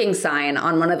parking sign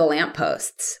on one of the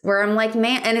lampposts where I'm like,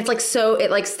 man, and it's like so it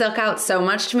like stuck out so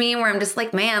much to me where I'm just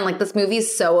like, man, like this movie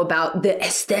is so about the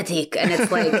aesthetic. And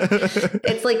it's like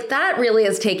it's like that really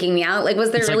is taking me out. Like,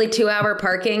 was there really 2 hour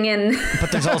parking? And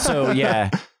but there's also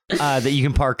that you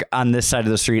can park on this side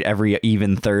of the street every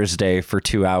even Thursday for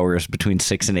 2 hours between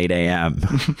 6 and 8 a.m.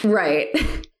 Right.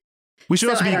 We should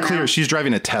also be clear. She's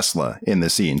driving a Tesla in the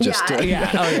scene. Just Oh,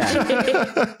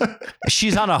 yeah.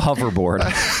 She's on a hoverboard.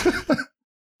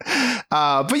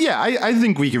 But I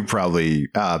think we could probably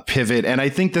pivot. And I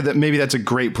think that maybe that's a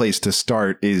great place to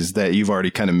start, is that you've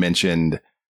already kind of mentioned,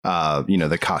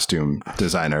 the costume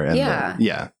designer. And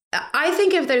I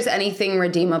think if there's anything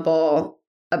redeemable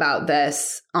about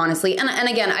this, honestly, and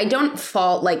again, I don't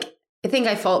fault, like, I think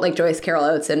I fault like Joyce Carol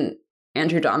Oates and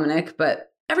Andrew Dominik,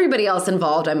 but everybody else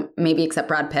involved, maybe except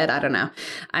Brad Pitt, I don't know.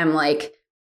 I'm like,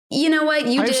 you know what,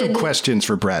 I have some questions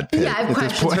for Brad Pitt. Yeah, I have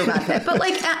questions for Brad Pitt. But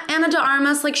like Ana de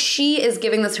Armas, like, she is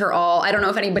giving this her all. I don't know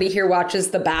if anybody here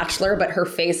watches The Bachelor, but her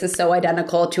face is so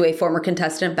identical to a former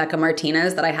contestant, Becca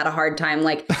Martinez, that I had a hard time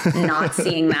like not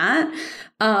seeing that.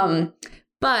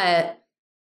 But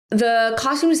the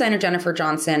costume designer Jennifer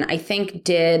Johnson, I think,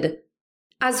 did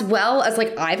as well as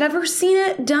like I've ever seen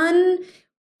it done,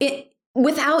 it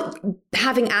without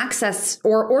having access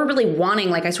or really wanting.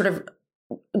 Like, I sort of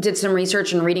did some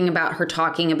research and reading about her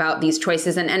talking about these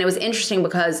choices, and it was interesting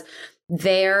because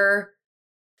their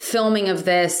filming of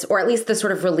this, or at least the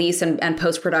sort of release and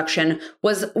post-production,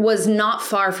 was not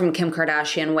far from Kim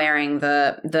Kardashian wearing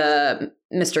the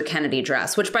Mr. Kennedy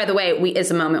dress, which, by the way, is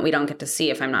a moment we don't get to see,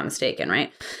 if I'm not mistaken,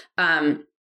 right?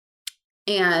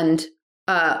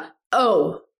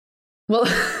 Well,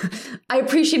 I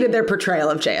appreciated their portrayal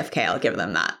of JFK. I'll give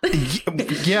them that.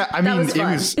 Yeah, I mean,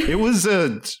 it was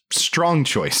a strong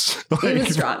choice. Like, it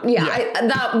was strong. Yeah,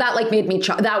 that like made me.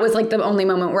 That was like the only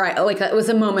moment where it was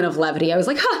a moment of levity. I was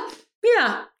like,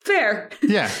 yeah, fair.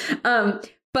 Yeah.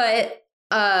 But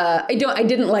I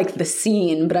didn't like the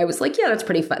scene, but I was like, yeah, that's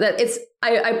pretty fun. I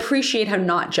appreciate how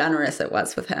not generous it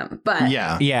was with him. But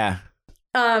yeah.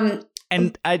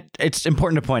 And it's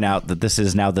important to point out that this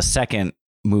is now the second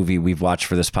movie we've watched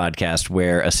for this podcast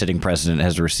where a sitting president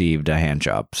has received a hand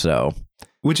job. So,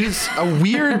 which is a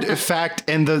weird fact.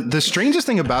 And the strangest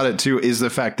thing about it, too, is the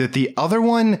fact that the other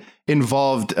one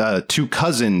involved 2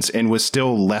 cousins and was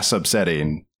still less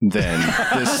upsetting than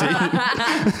this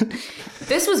scene.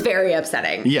 This was very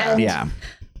upsetting. Yeah.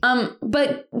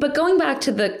 But going back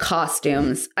to the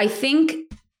costumes, I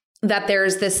think that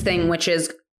there's this thing which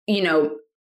is,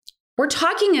 we're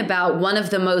talking about one of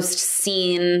the most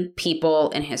seen people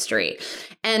in history,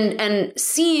 and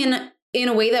seen in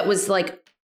a way that was like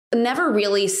never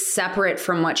really separate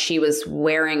from what she was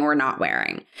wearing or not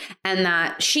wearing. And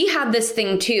that she had this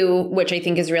thing too, which I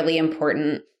think is really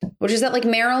important, which is that like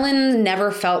Marilyn never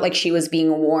felt like she was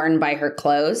being worn by her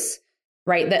clothes,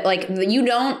 right? That like you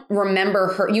don't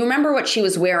remember her, you remember what she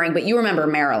was wearing, but you remember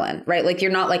Marilyn, right? Like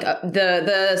you're not like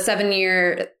the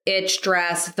 7-year itch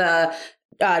dress, the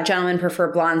gentlemen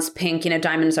prefer blondes, pink,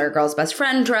 diamonds are a girl's best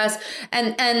friend dress,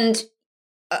 and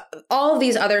all of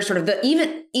these other sort of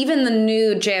even the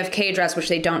new JFK dress, which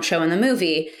they don't show in the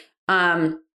movie.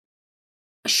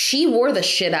 She wore the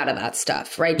shit out of that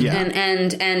stuff, right? Yeah.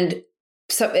 And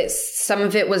some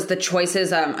of it was the choices.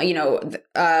 The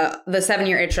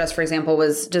 7-year itch dress, for example,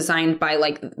 was designed by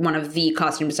like one of the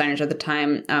costume designers at the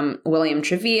time, Bill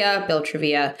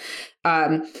Trevia.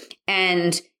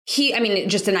 And he,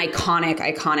 just an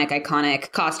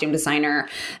iconic costume designer.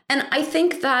 And I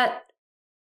think that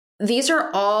these are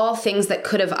all things that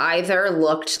could have either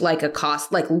looked like a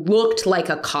costume,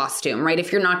 right?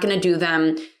 If you're not going to do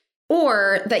them,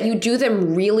 or that you do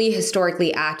them really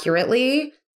historically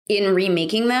accurately in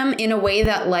remaking them in a way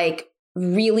that like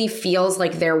really feels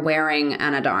like they're wearing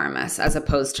Ana de Armas as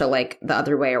opposed to like the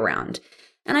other way around.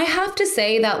 And I have to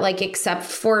say that like, except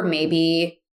for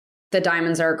maybe the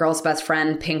Diamonds Are a Girl's Best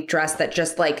Friend pink dress that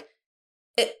just like,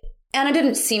 Anna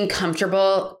didn't seem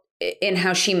comfortable in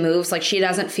how she moves. Like she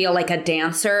doesn't feel like a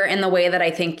dancer in the way that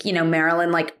I think,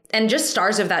 Marilyn, like, and just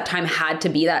stars of that time had to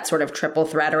be that sort of triple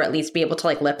threat, or at least be able to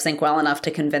like lip sync well enough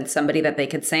to convince somebody that they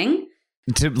could sing.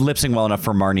 To lip sync well enough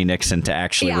for Marni Nixon to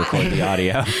actually record the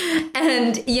audio.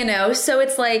 And, so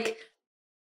it's like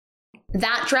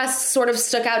that dress sort of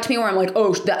stuck out to me where I'm like,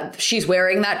 oh, she's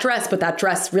wearing that dress, but that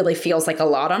dress really feels like a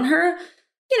lot on her.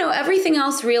 Everything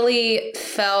else really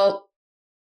felt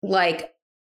like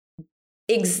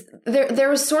there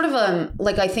was sort of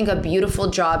I think a beautiful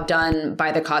job done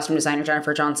by the costume designer,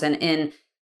 Jennifer Johnson, in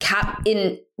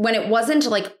when it wasn't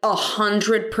like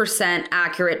 100%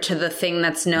 accurate to the thing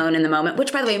that's known in the moment,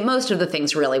 which by the way, most of the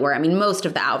things really were. Most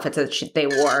of the outfits that they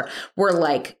wore were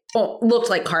like, looked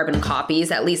like carbon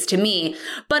copies, at least to me.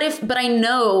 But I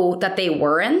know that they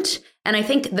weren't. And I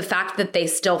think the fact that they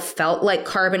still felt like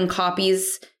carbon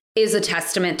copies is a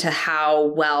testament to how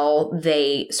well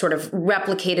they sort of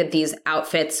replicated these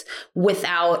outfits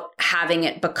without having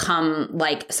it become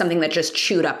like something that just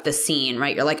chewed up the scene,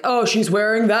 right? You're like, oh, she's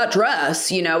wearing that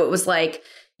dress. It was like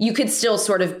you could still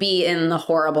sort of be in the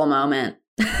horrible moment.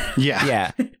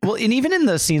 Yeah. Well, and even in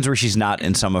the scenes where she's not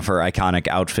in some of her iconic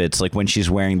outfits, like when she's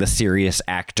wearing the serious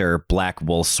actor black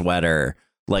wool sweater,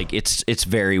 like it's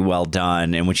very well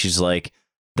done. And when she's like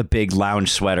the big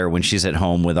lounge sweater when she's at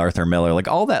home with Arthur Miller, like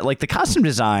all that, like the costume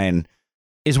design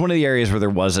is one of the areas where there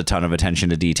was a ton of attention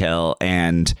to detail.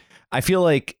 And I feel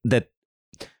like that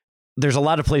there's a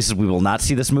lot of places we will not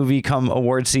see this movie come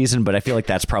award season, but I feel like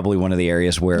that's probably one of the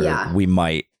areas where we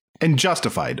might. And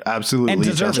justified. Absolutely. And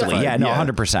deservedly. Yeah, no,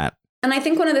 100%. And I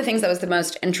think one of the things that was the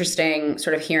most interesting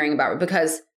sort of hearing about,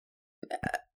 because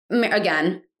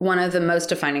again, one of the most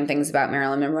defining things about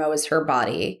Marilyn Monroe is her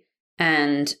body.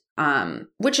 And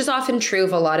which is often true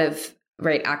of a lot of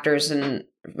actors and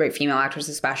female actors,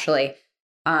 especially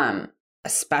at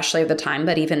the time,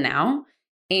 but even now.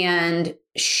 And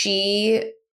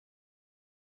she,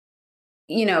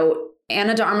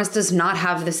 Ana de Armas does not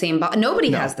have the same body.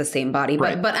 Nobody has the same body,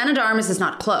 but Ana de Armas is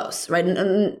not close, right?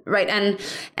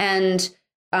 And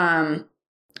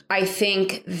I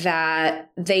think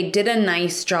that they did a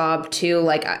nice job too.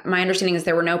 Like my understanding is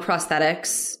there were no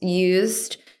prosthetics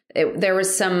used. There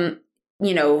was some,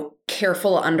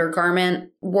 careful undergarment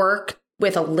work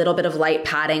with a little bit of light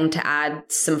padding to add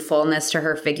some fullness to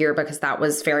her figure, because that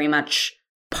was very much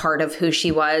part of who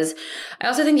she was. I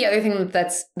also think the other thing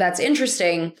that's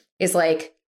interesting is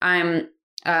like I'm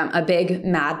a big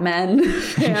Mad Men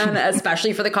fan,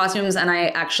 especially for the costumes. And I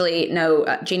actually know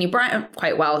Jeannie Bryant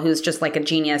quite well, who's just like a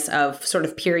genius of sort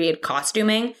of period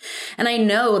costuming. And I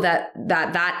know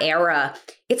that era,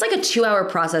 it's like a 2-hour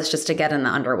process just to get in the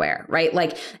underwear, right?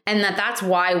 Like, and that's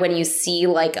why when you see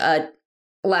like a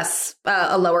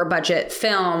lower budget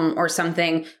film or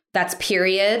something that's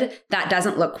period, that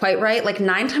doesn't look quite right. Like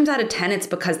 9 times out of 10, it's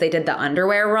because they did the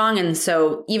underwear wrong. And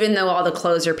so even though all the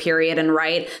clothes are period and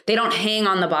right, they don't hang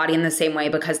on the body in the same way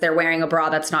because they're wearing a bra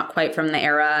that's not quite from the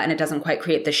era and it doesn't quite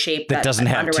create the shape that doesn't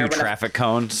have 2 traffic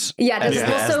cones. Yeah,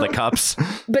 as the cups.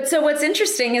 But so what's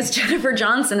interesting is Jennifer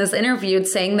Johnson is interviewed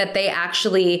saying that they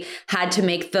actually had to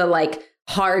make the like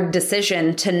hard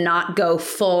decision to not go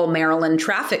full Marilyn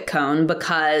traffic cone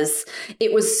because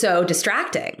it was so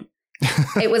distracting.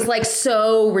 It was like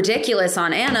so ridiculous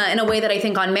on Anna in a way that I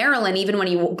think on Marilyn, even when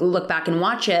you look back and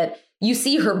watch it, you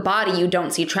see her body, you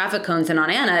don't see traffic cones. And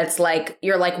on Anna, it's like,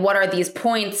 you're like, what are these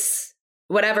points?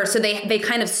 Whatever. So they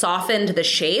kind of softened the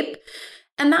shape.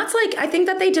 And that's like, I think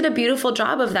that they did a beautiful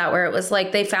job of that, where it was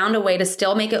like they found a way to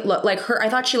still make it look like her. I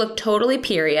thought she looked totally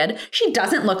period. She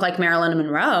doesn't look like Marilyn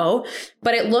Monroe,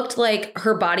 but it looked like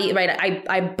her body, right?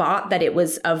 I bought that it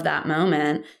was of that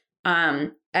moment.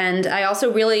 And I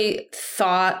also really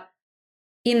thought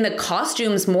in the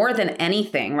costumes more than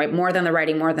anything, right? More than the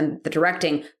writing, more than the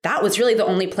directing, that was really the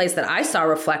only place that I saw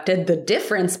reflected the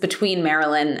difference between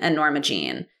Marilyn and Norma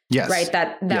Jean. Yes. Right.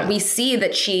 That we see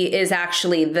that she is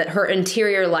actually, that her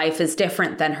interior life is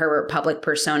different than her public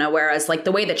persona. Whereas like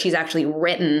the way that she's actually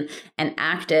written and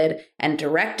acted and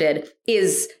directed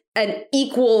is an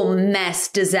equal mess,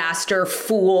 disaster,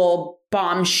 fool,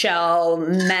 bombshell,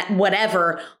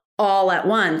 whatever, all at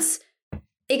once,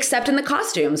 except in the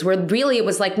costumes, where really it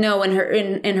was like, no,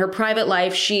 in her private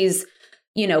life, she's,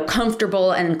 you know,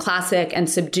 comfortable and classic and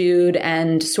subdued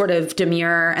and sort of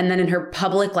demure. And then in her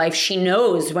public life, she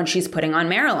knows when she's putting on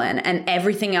Marilyn, and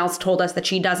everything else told us that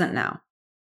she doesn't know.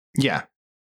 Yeah.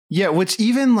 Yeah. Which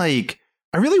even like,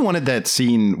 I really wanted that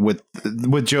scene with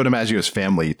Joe DiMaggio's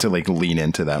family to like lean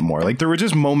into that more. Like there were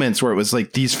just moments where it was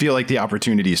like, these feel like the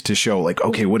opportunities to show like,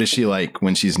 okay, what is she like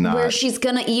when she's not? Where she's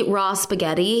going to eat raw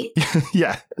spaghetti.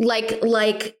 Yeah. Like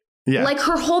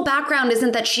her whole background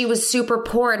isn't that she was super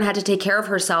poor and had to take care of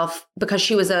herself because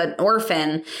she was an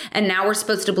orphan. And now we're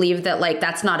supposed to believe that like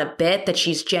that's not a bit, that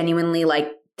she's genuinely like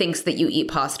thinks that you eat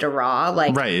pasta raw.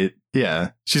 Like, right. Yeah.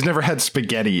 She's never had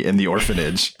spaghetti in the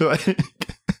orphanage. But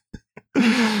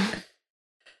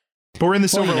we're in the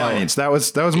silver linings. That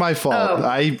was my fault. Oh.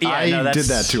 I did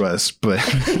that to us, but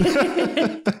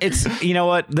it's, you know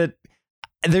what,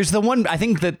 there's the one, I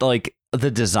think that like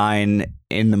the design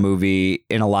in the movie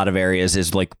in a lot of areas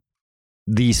is like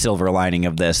the silver lining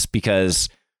of this, because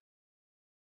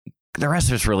the rest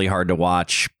of it's really hard to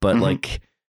watch, but like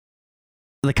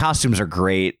the costumes are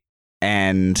great,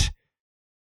 and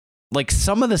like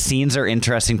some of the scenes are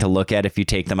interesting to look at if you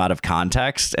take them out of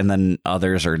context, and then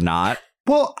others are not.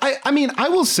 Well, I mean, I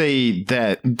will say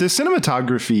that the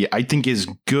cinematography, I think, is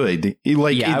good.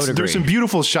 Like, yeah, there's some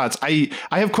beautiful shots. I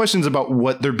have questions about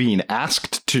what they're being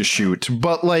asked to shoot,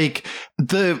 but like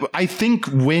I think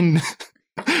when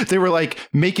they were like,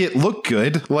 make it look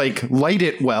good, like light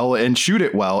it well and shoot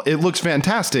it well, it looks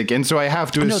fantastic. And so I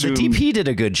have to assume the DP did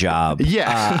a good job.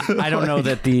 Yeah. I don't know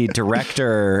that the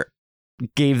director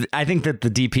I think that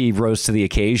the DP rose to the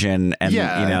occasion, and you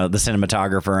know, the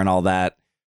cinematographer and all that.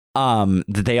 That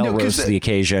they all rose to the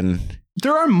occasion.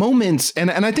 There are moments,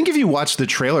 and I think if you watch the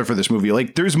trailer for this movie,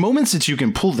 like there's moments that you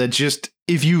can pull that just,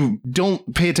 if you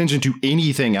don't pay attention to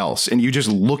anything else and you just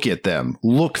look at them,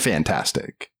 look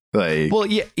fantastic. Like, well,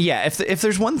 yeah. If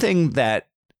there's one thing that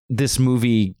this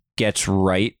movie gets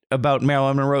right about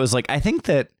Marilyn Monroe is like, I think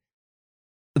that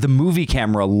the movie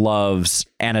camera loves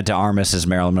Ana de Armas as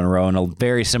Marilyn Monroe in a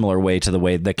very similar way to the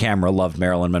way the camera loved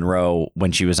Marilyn Monroe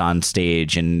when she was on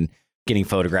stage and getting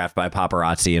photographed by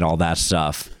paparazzi and all that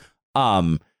stuff.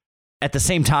 At the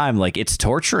same time, like it's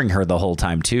torturing her the whole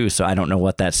time too. So I don't know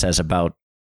what that says about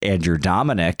Andrew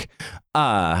Dominik.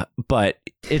 But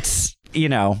it's, you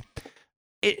know,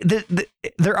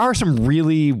 there are some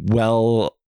really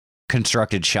well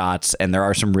constructed shots, and there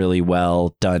are some really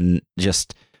well done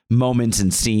just moments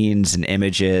and scenes and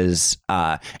images.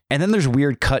 And then there's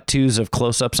weird cut twos of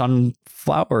close-ups on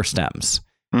flower stems.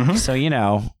 So, you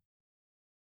know,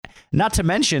 not to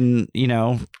mention, you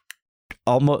know,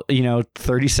 almost, you know,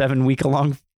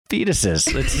 37-week-long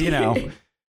fetuses. It's, you know,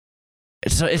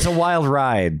 it's a wild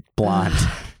ride, Blonde.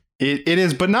 It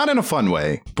is, but not in a fun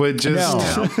way. But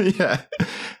just yeah.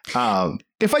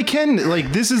 If I can,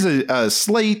 like, this is a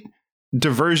slight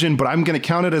diversion, but I'm going to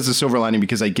count it as a silver lining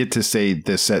because I get to say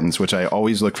this sentence, which I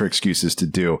always look for excuses to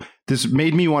do. This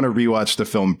made me want to rewatch the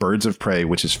film Birds of Prey,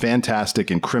 which is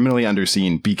fantastic and criminally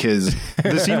underseen, because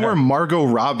the scene where Margot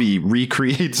Robbie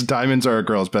recreates Diamonds Are a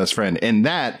Girl's Best Friend, and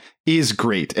that is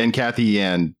great. And Kathy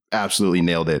Yan absolutely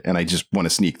nailed it. And I just want to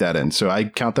sneak that in. So I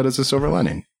count that as a silver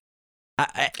lining.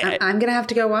 I'm going to have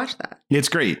to go watch that. It's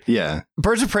great. Yeah.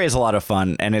 Birds of Prey is a lot of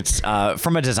fun. And it's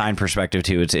from a design perspective,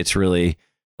 too. It's really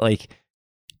like,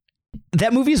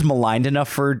 that movie is maligned enough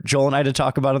for Joel and I to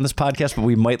talk about on this podcast, but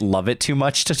we might love it too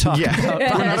much to talk about.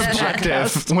 We're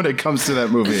objective when it comes to that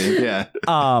movie. Yeah.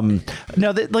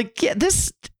 No,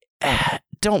 this.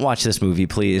 Don't watch this movie,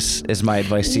 please, is my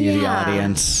advice to you, the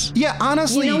audience. Yeah,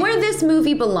 honestly. You know where this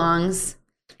movie belongs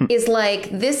is like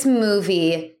this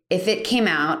movie, if it came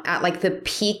out at like the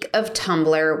peak of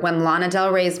Tumblr when Lana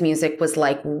Del Rey's music was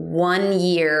like 1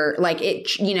 year, like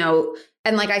it, you know,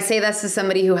 and like I say this to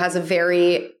somebody who has a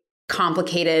very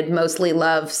complicated, mostly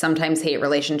love, sometimes hate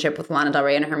relationship with Lana Del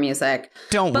Rey and her music.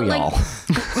 Don't we all?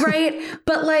 Right?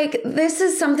 But like, this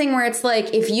is something where it's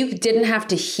like, if you didn't have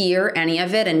to hear any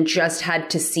of it and just had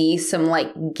to see some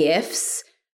like GIFs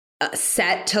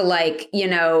set to like, you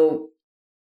know,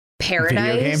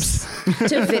 Paradise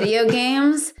to video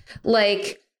games,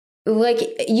 like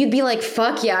you'd be like,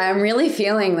 fuck yeah, I'm really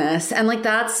feeling this. And like,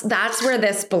 that's where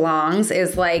this belongs,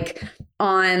 is like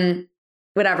on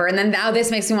whatever. And then now this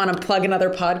makes me want to plug another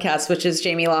podcast, which is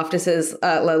Jamie Loftus's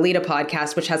Lolita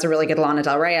podcast, which has a really good Lana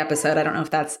Del Rey episode. I don't know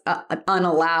if that's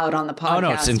unallowed on the podcast. Oh,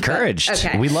 no, it's encouraged.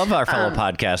 Okay. We love our fellow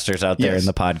podcasters out there in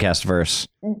the podcast verse.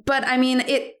 But I mean,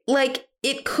 it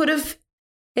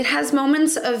has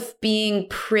moments of being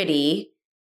pretty.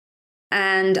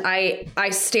 And I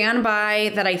stand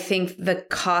by that. I think the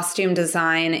costume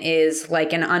design is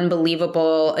like an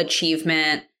unbelievable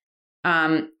achievement.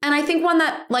 And I think one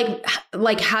that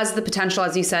like has the potential,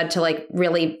 as you said, to like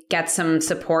really get some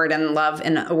support and love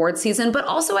in award season. But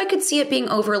also I could see it being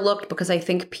overlooked because I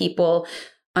think people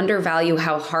undervalue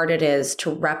how hard it is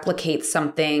to replicate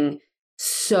something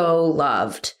so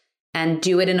loved and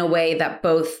do it in a way that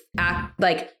both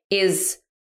is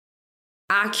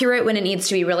accurate when it needs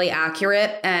to be really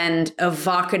accurate and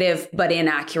evocative but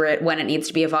inaccurate when it needs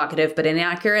to be evocative but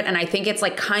inaccurate. And I think it's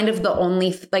like kind of the only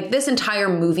this entire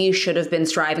movie should have been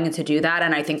striving to do that.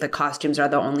 And I think the costumes are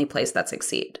the only place that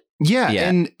succeed. Yeah.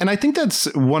 And I think that's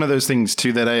one of those things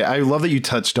too that I love that you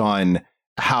touched on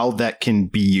how that can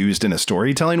be used in a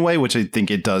storytelling way, which I think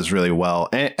it does really well.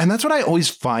 And that's what I always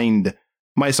find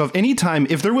myself anytime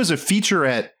if there was a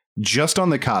featurette just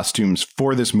on the costumes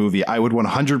for this movie, I would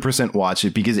 100% watch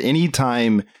it, because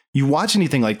anytime you watch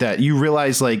anything like that, you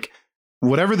realize like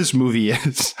whatever this movie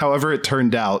is, however it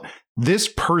turned out, this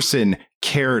person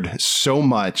cared so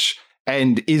much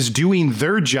and is doing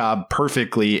their job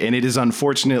perfectly. And it is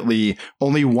unfortunately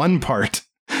only one part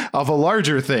of a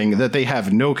larger thing that they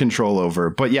have no control over.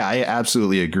 But yeah, I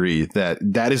absolutely agree that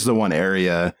that is the one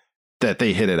area that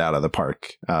they hit it out of the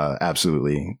park.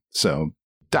 Absolutely. So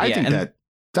I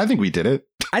think we did it.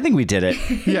 I think we did it.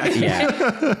 Yeah.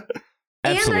 Yeah.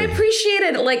 And I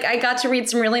appreciated it. Like I got to read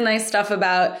some really nice stuff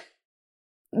about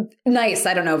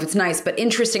I don't know if it's nice, but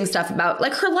interesting stuff about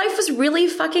like her life was really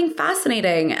fucking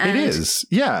fascinating. And it is.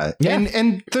 Yeah.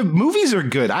 And the movies are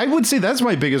good. I would say that's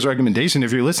my biggest recommendation.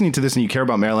 If you're listening to this and you care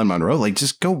about Marilyn Monroe, like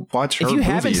just go watch her movies. If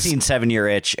you haven't seen 7 Year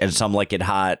Itch and Some Like It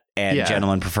Hot and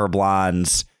Gentlemen Prefer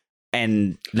Blondes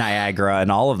and Niagara and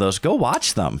all of those, go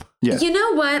watch them. Yeah. You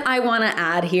know what I want to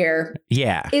add here?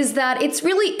 Yeah. Is that it's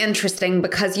really interesting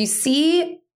because you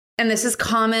see, and this is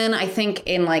common, I think,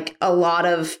 in like a lot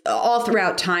of all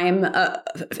throughout time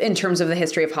in terms of the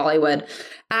history of Hollywood,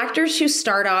 actors who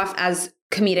start off as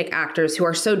comedic actors who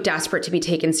are so desperate to be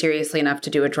taken seriously enough to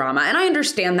do a drama. And I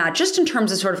understand that just in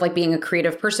terms of sort of like being a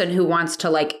creative person who wants to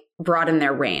like broaden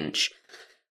their range.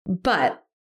 But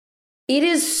it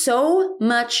is so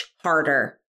much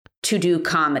harder to do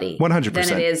comedy 100%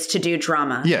 than it is to do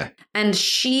drama. Yeah. And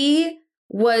she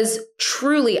was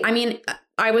truly, I mean,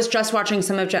 I was just watching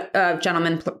some of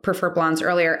Gentlemen Prefer Blondes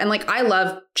earlier. And like, I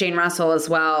love Jane Russell as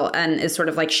well. And is sort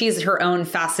of like, she's her own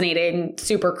fascinating,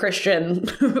 super Christian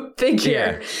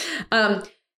figure. Yeah.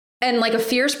 And like a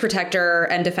fierce protector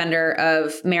and defender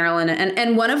of Marilyn,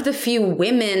 and one of the few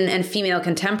women and female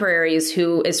contemporaries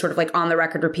who is sort of like on the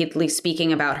record repeatedly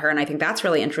speaking about her. And I think that's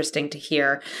really interesting to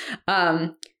hear.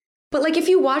 But like if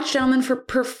you watch Gentlemen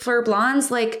Prefer Blondes,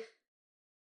 like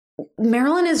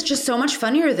Marilyn is just so much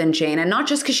funnier than Jane. And not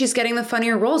just because she's getting the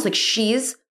funnier roles, like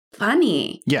she's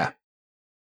funny. Yeah.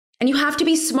 And you have to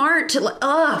be smart to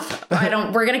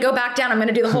we're going to go back down. I'm going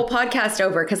to do the whole podcast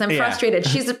over because I'm frustrated.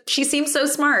 She seems so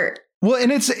smart. Well,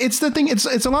 and it's the thing.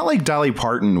 It's a lot like Dolly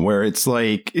Parton, where it's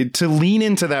like to lean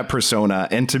into that persona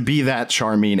and to be that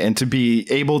charming and to be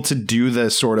able to do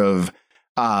the sort of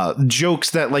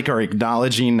jokes that like are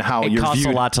acknowledging how it you're costs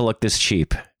viewed. A lot to look this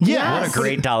cheap. Yeah. What a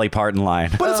great Dolly Parton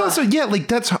line. But it's also, like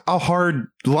that's a hard,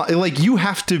 like you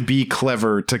have to be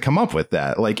clever to come up with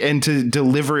that, like, and to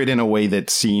deliver it in a way that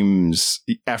seems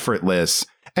effortless.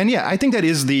 And yeah, I think that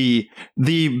is the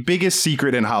biggest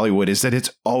secret in Hollywood, is that it's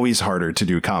always harder to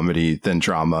do comedy than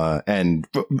drama. And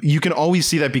you can always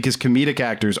see that because comedic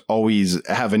actors always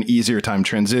have an easier time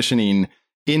transitioning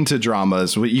into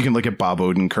dramas. You can look at Bob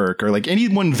Odenkirk or like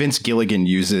anyone Vince Gilligan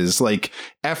uses, like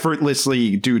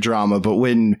effortlessly do drama. But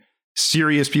when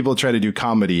serious people try to do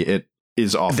comedy, it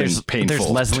is often painful. There's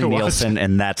Leslie Nielsen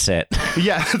and that's it.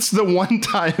 Yeah, that's the one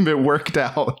time it worked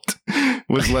out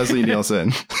was Leslie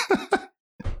Nielsen.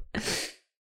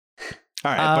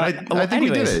 All right, but I think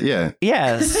we did it. Yeah.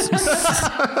 Yes.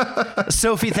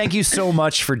 Sophie, thank you so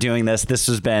much for doing this. This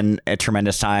has been a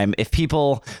tremendous time. If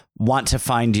people want to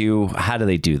find you, how do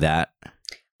they do that?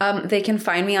 They can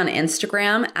find me on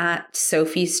Instagram at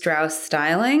Sophie Strauss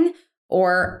Styling,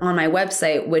 or on my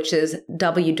website, which is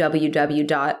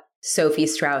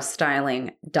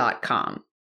www.sophiestraussstyling.com.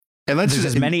 And let's There's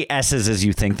just as many S's as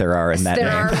you think there are in that There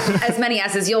name. are as many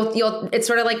S's. It's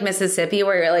sort of like Mississippi,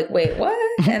 where you're like, wait, what?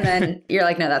 And then you're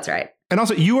like, no, that's right. And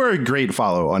also, you are a great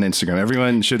follow on Instagram.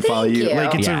 Everyone should follow you. you.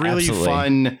 Like, it's Yeah, a really absolutely.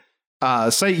 fun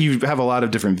site. You have a lot of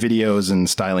different videos and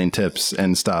styling tips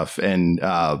and stuff. And,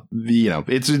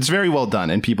 it's very well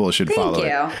done, and people should follow you.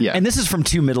 it. Yeah. And this is from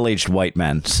two middle-aged white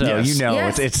men, so Yes.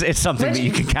 Yes. it's something Which, that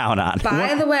you can count on.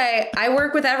 By the way, I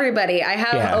work with everybody. I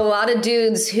have Yeah. a lot of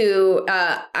dudes who,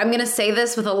 I'm going to say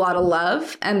this with a lot of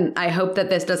love, and I hope that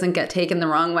this doesn't get taken the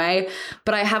wrong way,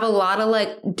 but I have a lot of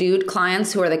like dude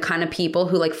clients who are the kind of people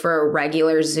who like for a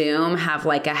regular Zoom have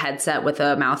like a headset with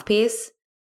a mouthpiece.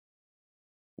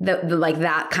 The like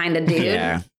that kind of dude.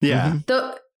 Yeah. Yeah.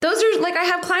 Those are like, I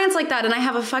have clients like that, and I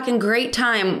have a fucking great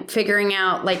time figuring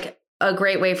out like a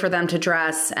great way for them to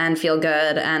dress and feel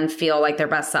good and feel like their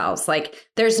best selves. Like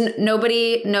there's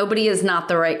nobody is not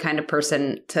the right kind of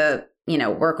person to,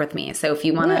 work with me. So if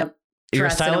you want to You're a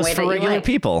dress in a way stylist that for you regular like,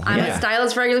 people. I'm Yeah. a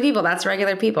stylist for regular people. That's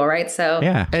regular people, right? So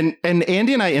Yeah. And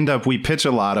Andy and I we pitch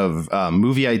a lot of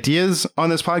movie ideas on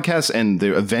this podcast, and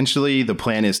eventually the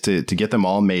plan is to get them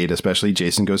all made, especially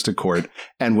Jason Goes to Court.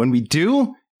 And when we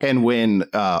do, and when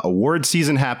award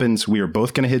season happens, we are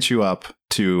both going to hit you up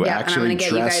to yeah, actually and I'm gonna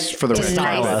get you dress guys for the in red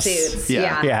style nice carpet. suits.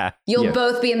 Yeah. Yeah. You'll Yeah.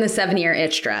 both be in the 7-year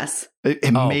itch dress.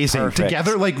 Amazing. perfect.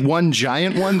 Together, like one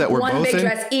giant one that we're One both big in.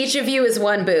 dress. Each of you is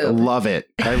one boob. Love it.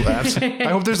 I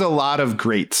hope there's a lot of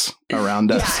greats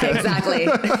around us. Yeah, exactly.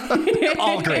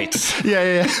 All greats.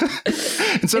 Yeah.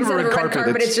 Instead of a red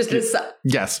carpet, it's just this.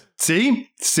 yes. See?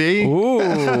 Ooh.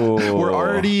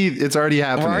 It's already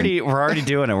happening. We're already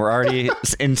doing it. We're already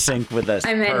in sync with this.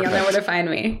 I'm in. You'll know Perfect. where to find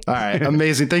me. All right.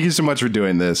 Amazing. Thank you so much for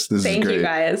doing this. This Thank is great. you,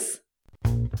 guys.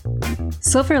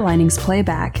 Silver Linings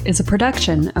Playback is a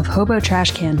production of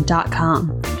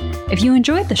HoboTrashCan.com. If you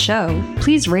enjoyed the show,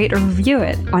 please rate or review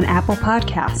it on Apple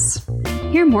Podcasts.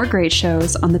 Hear more great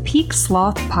shows on the Peak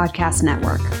Sloth Podcast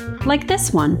Network, like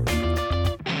this one.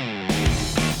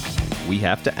 We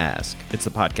Have to Ask. It's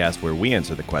a podcast where we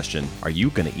answer the question, are you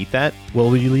going to eat that? What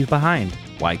will you leave behind?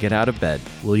 Why get out of bed?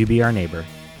 Will you be our neighbor?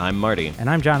 I'm Marty. And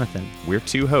I'm Jonathan. We're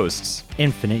two hosts.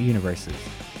 Infinite Universes.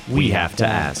 We have to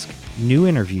ask. New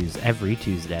interviews every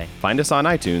Tuesday. Find us on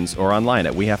iTunes or online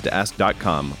at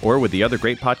wehavetoask.com or with the other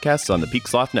great podcasts on the Peak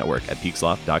Sloth Network at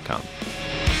peaksloth.com.